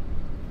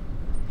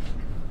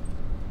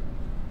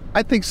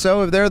 I think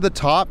so. If they're the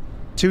top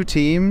 2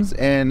 teams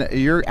and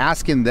you're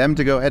asking them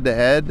to go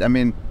head-to-head, I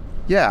mean,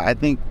 yeah, I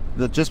think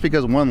that just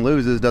because one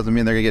loses doesn't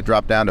mean they're going to get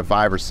dropped down to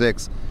 5 or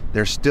 6.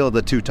 They're still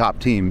the 2 top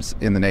teams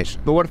in the nation.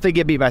 But what if they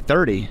get beat by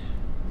 30?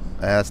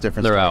 That's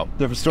different. They're story. out.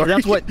 Different story.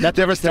 That's what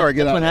different story.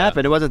 That's what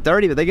happened. It wasn't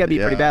 30, but they got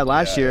beat pretty bad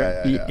last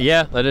year.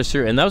 Yeah, that is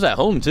true. And that was at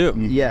home, too.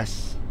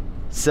 Yes.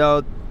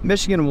 So,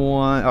 Michigan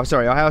 1. Oh,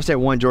 sorry. Ohio State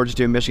 1, Georgia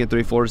 2, Michigan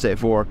 3, Florida State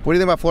 4. What do you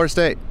think about Florida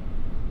State?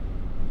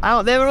 They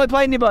haven't really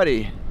played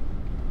anybody.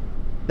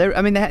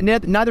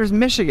 Neither's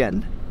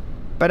Michigan.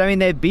 But,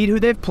 they beat who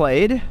they've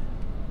played.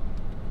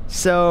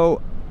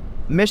 So,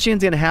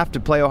 Michigan's going to have to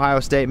play Ohio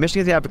State.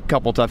 Michigan's going to have a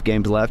couple tough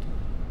games left.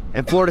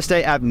 And Florida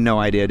State, I have no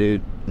idea,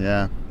 dude.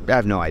 Yeah. I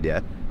have no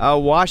idea.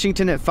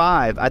 Washington at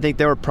 5. I think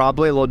they were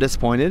probably a little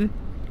disappointed.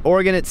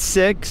 Oregon at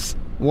 6,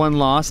 1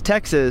 loss.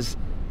 Texas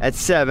at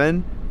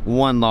 7,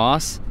 1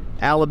 loss.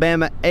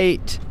 Alabama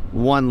 8,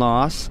 1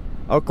 loss.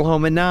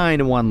 Oklahoma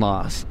 9, 1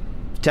 loss.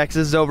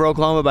 Texas is over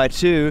Oklahoma by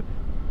 2,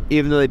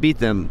 even though they beat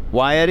them.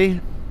 Why,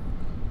 Eddie?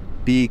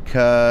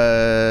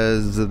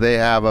 Because they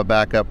have a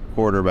backup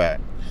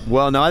quarterback.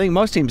 Well, no, I think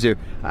most teams do.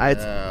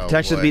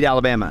 Texas beat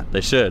Alabama.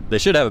 They should. They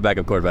should have a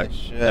backup quarterback.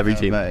 Every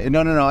team.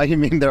 No. I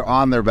mean they're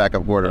on their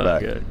backup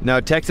quarterback. Okay. No,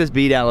 Texas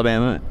beat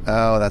Alabama.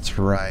 Oh, that's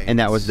right. And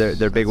that was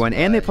their big one.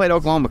 And they played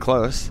Oklahoma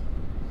close.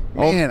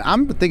 Man,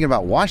 I'm thinking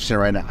about Washington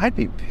right now. I'd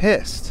be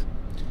pissed.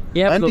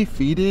 Yeah,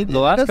 undefeated. The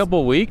last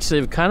couple of weeks,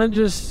 they've kind of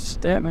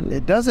just.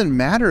 It doesn't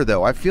matter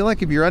though. I feel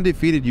like if you're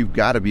undefeated, you've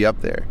got to be up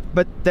there.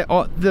 But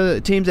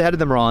the teams ahead of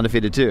them are all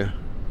undefeated too.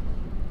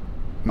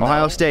 No.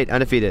 Ohio State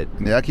undefeated.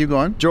 Yeah, keep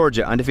going.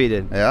 Georgia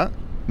undefeated. Yeah.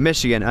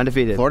 Michigan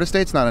undefeated. Florida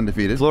State's not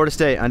undefeated. Florida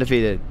State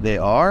undefeated. They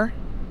are?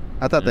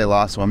 I thought they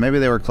lost one. Maybe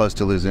they were close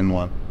to losing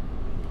one.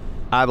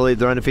 I believe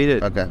they're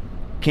undefeated. Okay.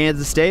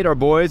 Kansas State, our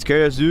boys,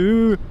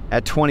 KSU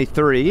at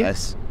 23.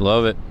 Yes.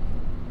 Love it.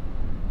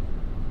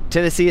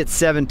 Tennessee at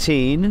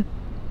 17.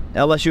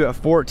 LSU at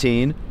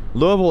 14.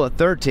 Louisville at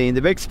 13.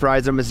 The big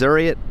surprise are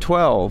Missouri at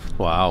 12.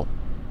 Wow.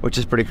 Which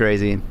is pretty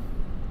crazy.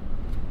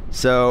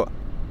 So,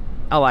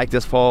 I like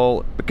this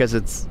poll because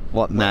it's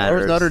what matters.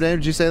 Where's Notre Dame?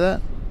 Did you say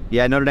that?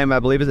 Yeah, Notre Dame, I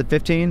believe, is at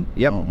 15.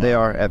 Yep, They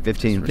are at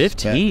 15.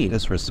 15?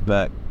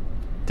 Disrespect.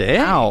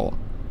 Damn. Wow.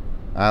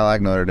 I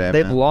like Notre Dame.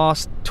 They've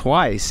lost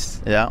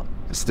twice. Yeah.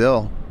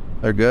 Still,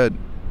 they're good.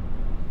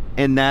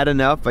 And that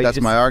enough? That's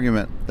my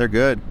argument. They're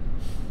good.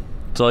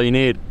 That's all you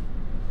need.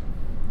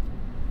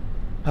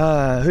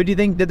 Who do you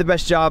think did the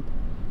best job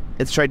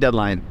at the trade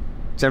deadline?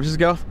 San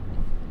Francisco?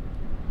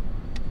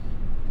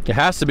 It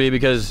has to be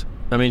because,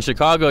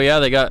 Chicago, yeah,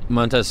 they got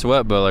Montez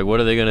Sweat, but,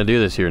 what are they going to do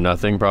this year?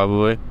 Nothing,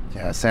 probably.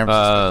 Yeah, San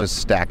Francisco's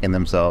just stacking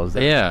themselves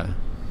there. Yeah.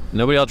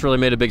 Nobody else really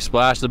made a big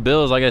splash. The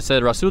Bills, like I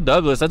said, Rasul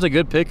Douglas, that's a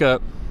good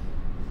pickup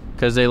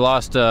because they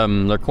lost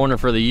their corner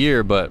for the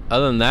year, but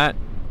other than that,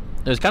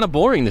 it was kind of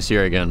boring this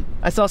year again.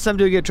 I saw some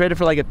dude get traded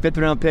for, a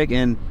 5th-round pick,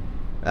 and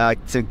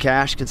some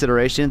cash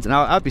considerations, and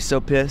I'd be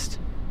so pissed.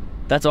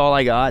 That's all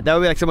I got. That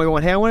would be like someone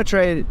going, hey, I want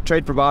to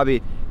trade for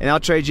Bobby, and I'll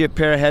trade you a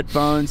pair of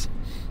headphones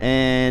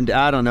and,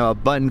 I don't know, a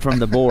button from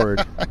the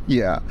board.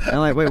 Yeah. And I'm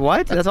like, wait,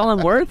 what? That's all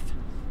I'm worth?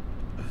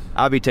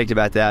 I'll be ticked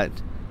about that.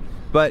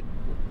 But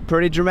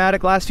pretty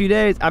dramatic last few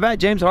days. I bet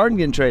James Harden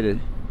getting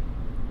traded.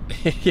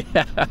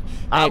 Yeah.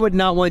 I would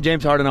not want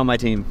James Harden on my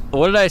team.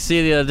 What did I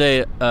see the other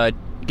day?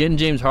 Getting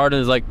James Harden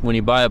is like when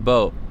you buy a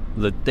boat.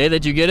 The day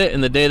that you get it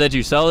and the day that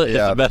you sell it is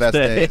the best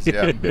day. Days,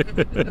 yeah.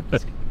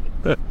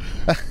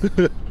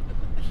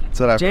 That's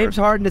what I've James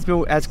heard. Harden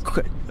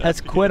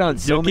has quit on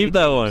so many keep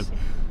that teams. one.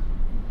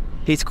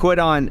 He's quit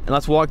on, and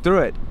let's walk through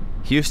it.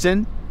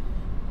 Houston,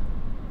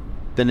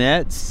 the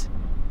Nets,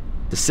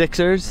 the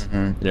Sixers.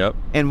 Mm-hmm. Yep.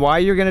 And why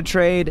you're going to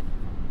trade?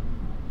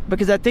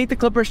 Because I think the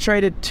Clippers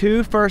traded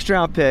 2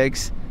 first-round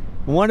picks.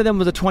 One of them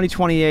was a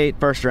 2028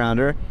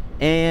 first-rounder.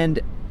 And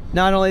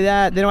not only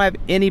that, they don't have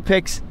any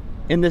picks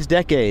in this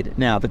decade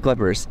now, the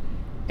Clippers.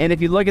 And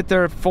if you look at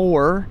their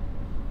 4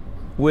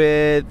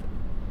 with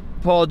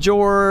Paul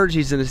George,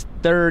 he's in his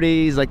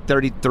 30s, like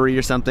 33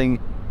 or something.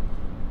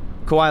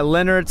 Kawhi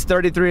Leonard's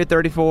 33 or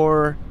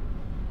 34.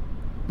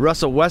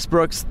 Russell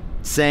Westbrook's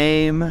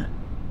same.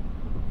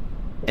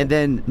 And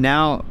then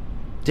now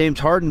James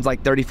Harden's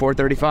like 34,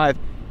 35.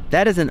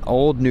 That is an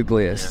old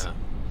nucleus.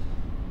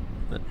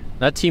 Yeah.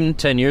 That team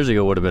 10 years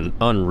ago would have been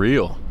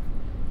unreal.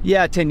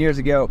 Yeah, 10 years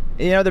ago.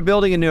 You know, they're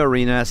building a new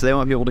arena, so they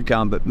want people to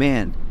come. But,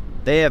 man,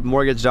 they have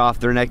mortgaged off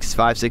their next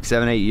 5, 6,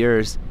 7, 8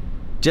 years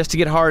just to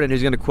get Harden,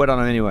 who's going to quit on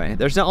them anyway.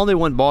 There's not only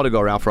one ball to go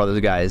around for all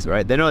those guys,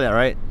 right? They know that,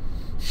 right?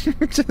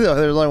 There's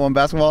only one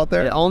basketball out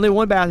there? Yeah, only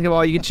one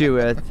basketball you can chew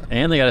with.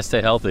 And they got to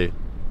stay healthy.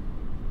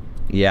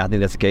 Yeah, I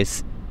think that's the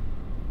case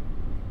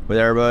with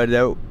everybody,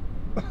 though.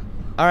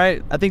 All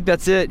right, I think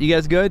that's it. You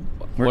guys good?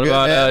 What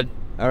about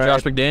All right.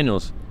 Josh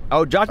McDaniels?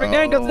 Oh, Josh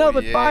McDaniels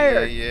was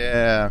fired.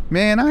 Yeah.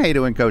 Man, I hate it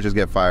when coaches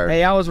get fired.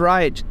 Hey, I was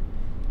right.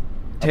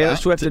 Taylor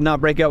Swift did not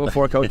break up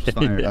before coach was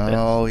fired.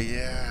 Oh,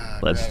 yeah.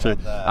 That's true.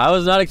 I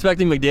was not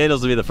expecting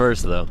McDaniels to be the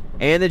first, though.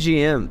 And the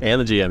GM.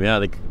 And the GM, yeah,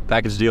 the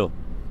package deal.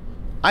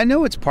 I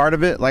know it's part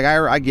of it. Like,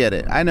 I get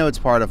it. I know it's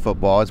part of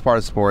football. It's part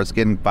of sports,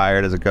 getting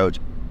fired as a coach.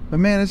 But,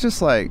 man, it's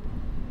just like,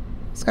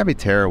 it's got to be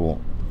terrible.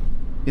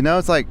 You know,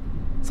 it's like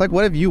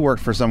what if you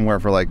worked for somewhere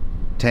for like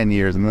 10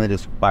 years and then they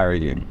just fire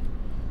you?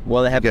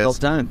 Well, they happen all the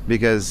time.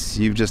 Because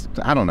you just,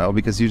 I don't know,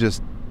 because you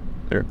just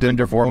didn't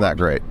perform that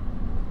great.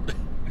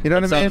 You know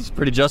what I mean? Sounds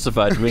pretty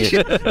justified to me.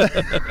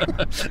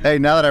 Hey,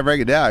 now that I break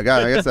it down,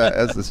 God, I guess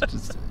that's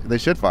just, they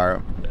should fire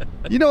him.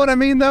 You know what I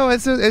mean, though?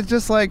 It's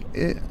just like,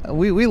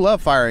 we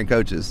love firing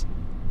coaches.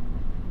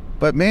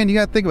 But, man, you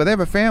got to think about it. They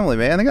have a family,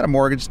 man. They got a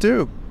mortgage,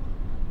 too.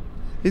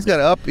 He's got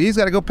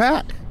to go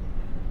pack.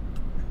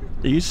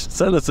 You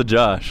send this to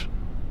Josh.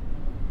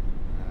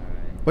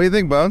 What do you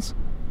think, Bones?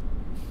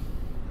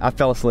 I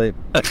fell asleep.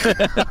 You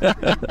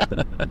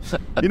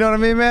know what I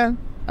mean, man?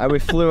 We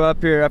flew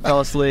up here. I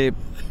fell asleep.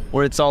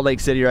 We're in Salt Lake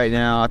City right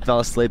now. I fell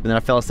asleep, and then I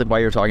fell asleep while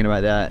you were talking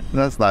about that.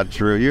 That's not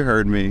true. You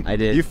heard me. I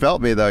did. You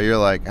felt me, though. You're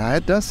like,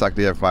 it does suck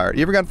to get fired.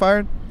 You ever got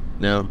fired?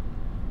 No.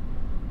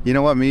 You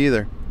know what? Me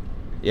either.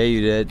 Yeah,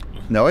 you did.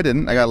 No, I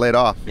didn't. I got laid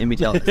off. Let me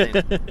tell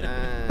it.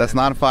 That's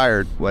not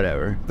fired.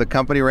 Whatever. The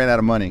company ran out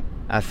of money.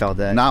 I felt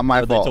that. Not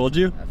my fault. They told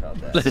you? I felt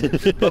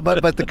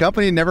that. but the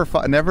company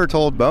never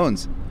told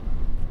Bones.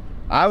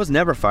 I was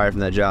never fired from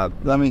that job.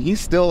 I mean, he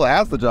still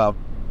has the job.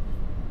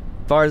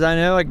 As far as I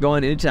know, I can go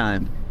in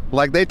anytime.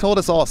 Like, they told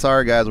us all,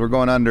 sorry, guys, we're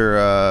going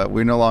under,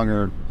 we no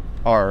longer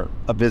are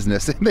a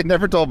business. They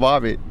never told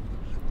Bobby.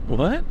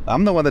 What?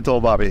 I'm the one that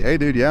told Bobby, hey,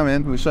 dude, yeah,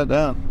 man, we shut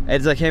down.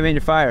 It's like, hey, man,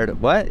 you're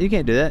fired. What? You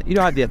can't do that. You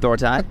don't have the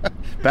authority.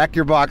 Pack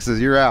your boxes,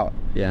 you're out.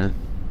 Yeah.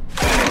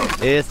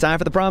 It's time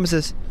for the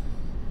promises.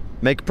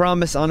 Make a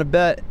promise on a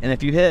bet, and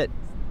if you hit,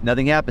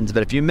 nothing happens.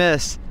 But if you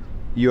miss,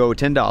 you owe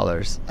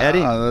 $10. Eddie?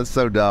 Oh, that's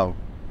so dumb.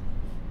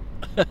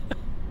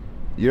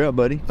 You're up,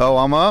 buddy. Oh,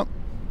 I'm up?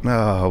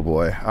 Oh,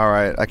 boy. All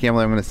right. I can't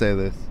believe I'm going to say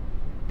this.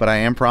 But I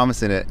am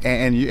promising it.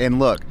 And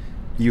look,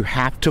 you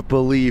have to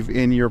believe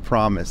in your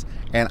promise.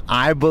 And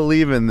I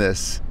believe in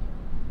this.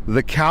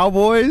 The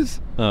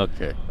Cowboys.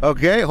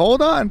 Okay,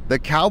 hold on. The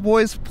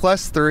Cowboys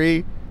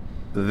 +3,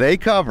 they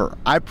cover.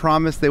 I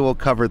promise they will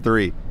cover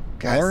 3.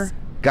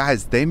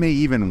 Guys, they may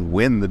even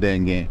win the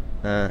dang game.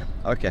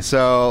 Okay.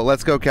 So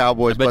let's go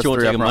Cowboys. I bet you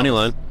won't +3, take a money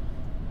line.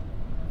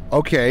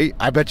 Okay,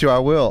 I bet you I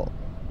will.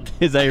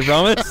 Is that your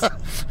promise?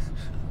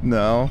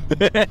 No.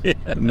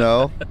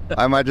 No.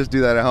 I might just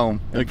do that at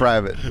home in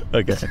private.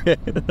 Okay.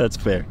 That's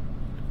fair.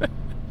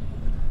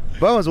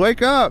 Bones,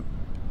 wake up.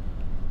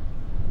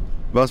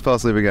 Bones fell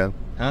asleep again.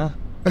 Huh?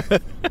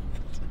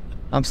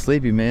 I'm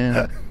sleepy,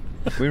 man.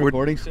 We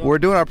recording still? We're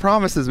doing our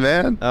promises,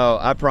 man. Oh,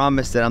 I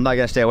promised that I'm not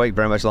going to stay awake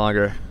very much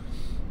longer.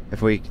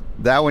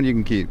 That one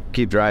you can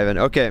keep driving.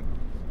 Okay.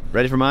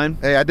 Ready for mine?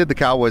 Hey, I did the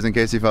Cowboys in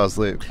case you fell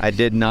asleep. I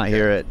did not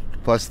hear it.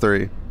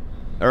 +3.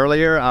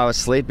 Earlier, I was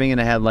sleeping and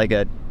I had like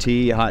a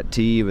hot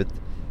tea with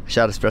a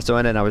shot of espresso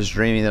in it, and I was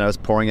dreaming that I was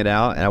pouring it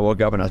out, and I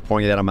woke up and I was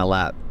pouring it out on my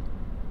lap.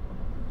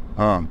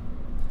 I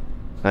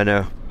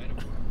know.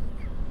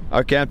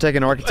 Okay, I'm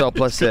taking Arkansas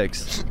plus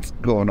 6. What's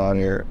going on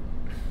here?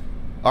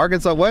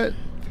 Arkansas what?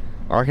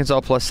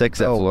 Arkansas plus 6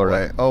 at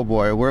Florida. Oh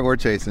boy, we're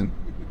chasing.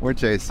 We're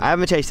chasing. I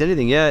haven't chased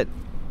anything yet.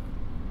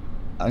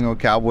 I know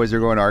Cowboys are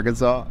going to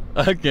Arkansas.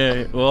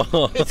 Okay,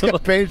 well, It's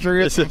got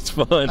Patriots. this is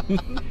fun.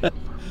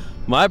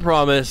 My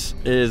promise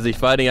is the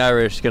Fighting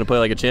Irish going to play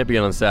like a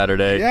champion on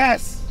Saturday.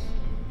 Yes.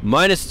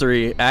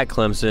 -3 at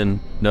Clemson,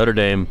 Notre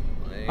Dame.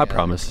 I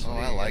promise. Oh,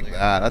 I like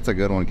that. That's a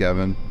good one,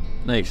 Kevin.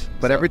 Thanks.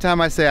 But every time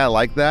I say I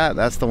like that,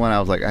 that's the one I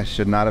was like, I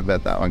should not have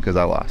bet that one because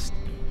I lost.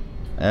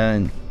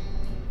 And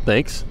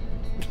Thanks.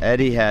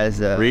 Eddie has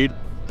Reed.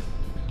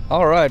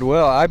 All right.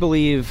 Well, I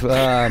believe. What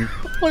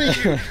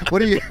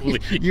are you?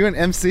 You an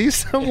MC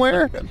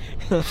somewhere?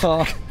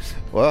 Well,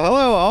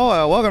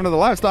 hello, welcome to the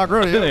Livestock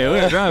Rodeo. Hey,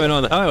 we're driving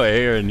on the highway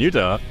here in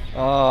Utah.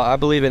 I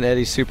believe in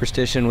Eddie's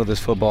superstition with his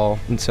football,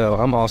 and so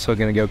I'm also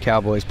going to go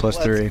Cowboys plus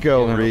 3. Let's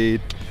go,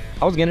 Reed.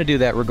 I was going to do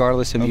that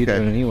regardless of you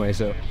doing it anyway,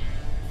 so.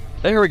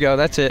 There we go.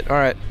 That's it. All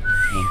right.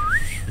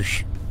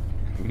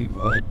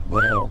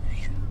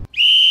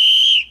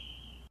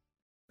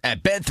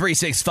 At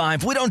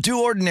Bet365, we don't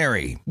do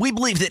ordinary. We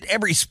believe that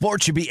every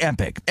sport should be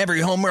epic.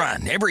 Every home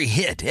run, every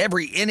hit,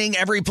 every inning,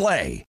 every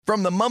play.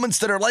 From the moments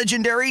that are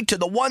legendary to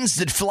the ones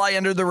that fly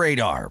under the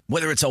radar.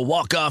 Whether it's a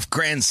walk-off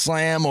grand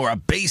slam or a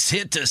base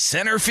hit to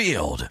center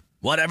field.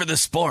 Whatever the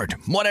sport,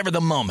 whatever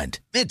the moment.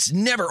 It's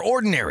never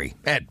ordinary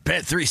at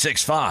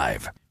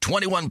Bet365.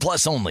 21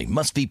 plus only.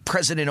 Must be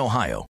present in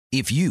Ohio.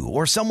 If you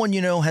or someone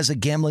you know has a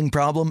gambling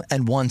problem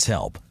and wants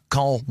help,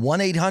 call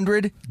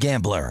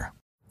 1-800-GAMBLER.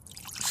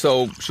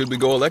 So, should we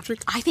go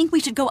electric? I think we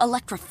should go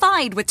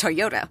electrified with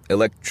Toyota.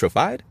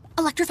 Electrified?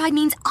 Electrified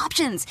means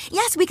options.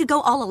 Yes, we could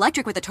go all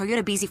electric with the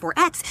Toyota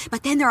BZ4X,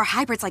 but then there are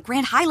hybrids like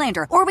Grand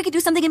Highlander, or we could do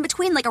something in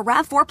between like a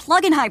RAV4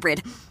 plug-in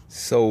hybrid.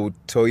 So,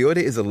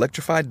 Toyota is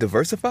electrified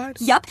diversified?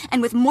 Yup,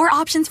 and with more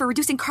options for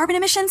reducing carbon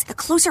emissions, the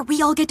closer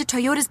we all get to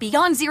Toyota's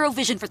Beyond Zero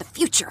vision for the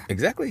future.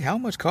 Exactly how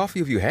much coffee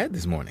have you had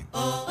this morning?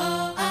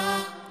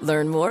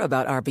 Learn more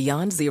about our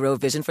Beyond Zero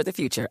vision for the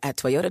future at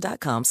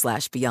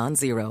toyota.com/Beyond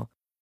Zero.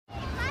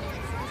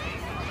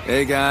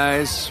 Hey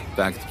guys,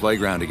 back at the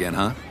playground again,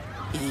 huh?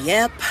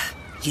 Yep.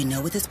 You know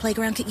what this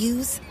playground could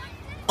use?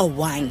 A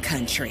wine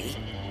country.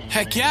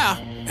 Heck yeah,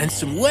 and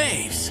some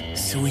waves,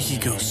 so we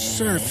could go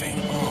surfing.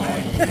 Oh,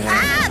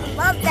 yeah.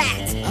 Love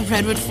that. A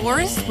redwood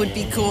forest would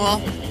be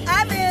cool.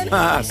 I'm in.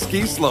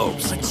 Ski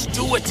slopes. Let's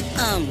do it.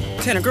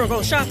 Can a girl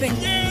go shopping?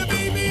 Yeah,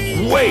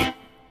 baby. Wait!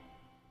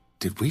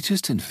 Did we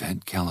just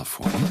invent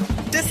California?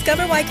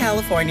 Discover why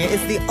California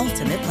is the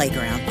ultimate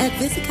playground at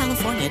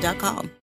visitcalifornia.com.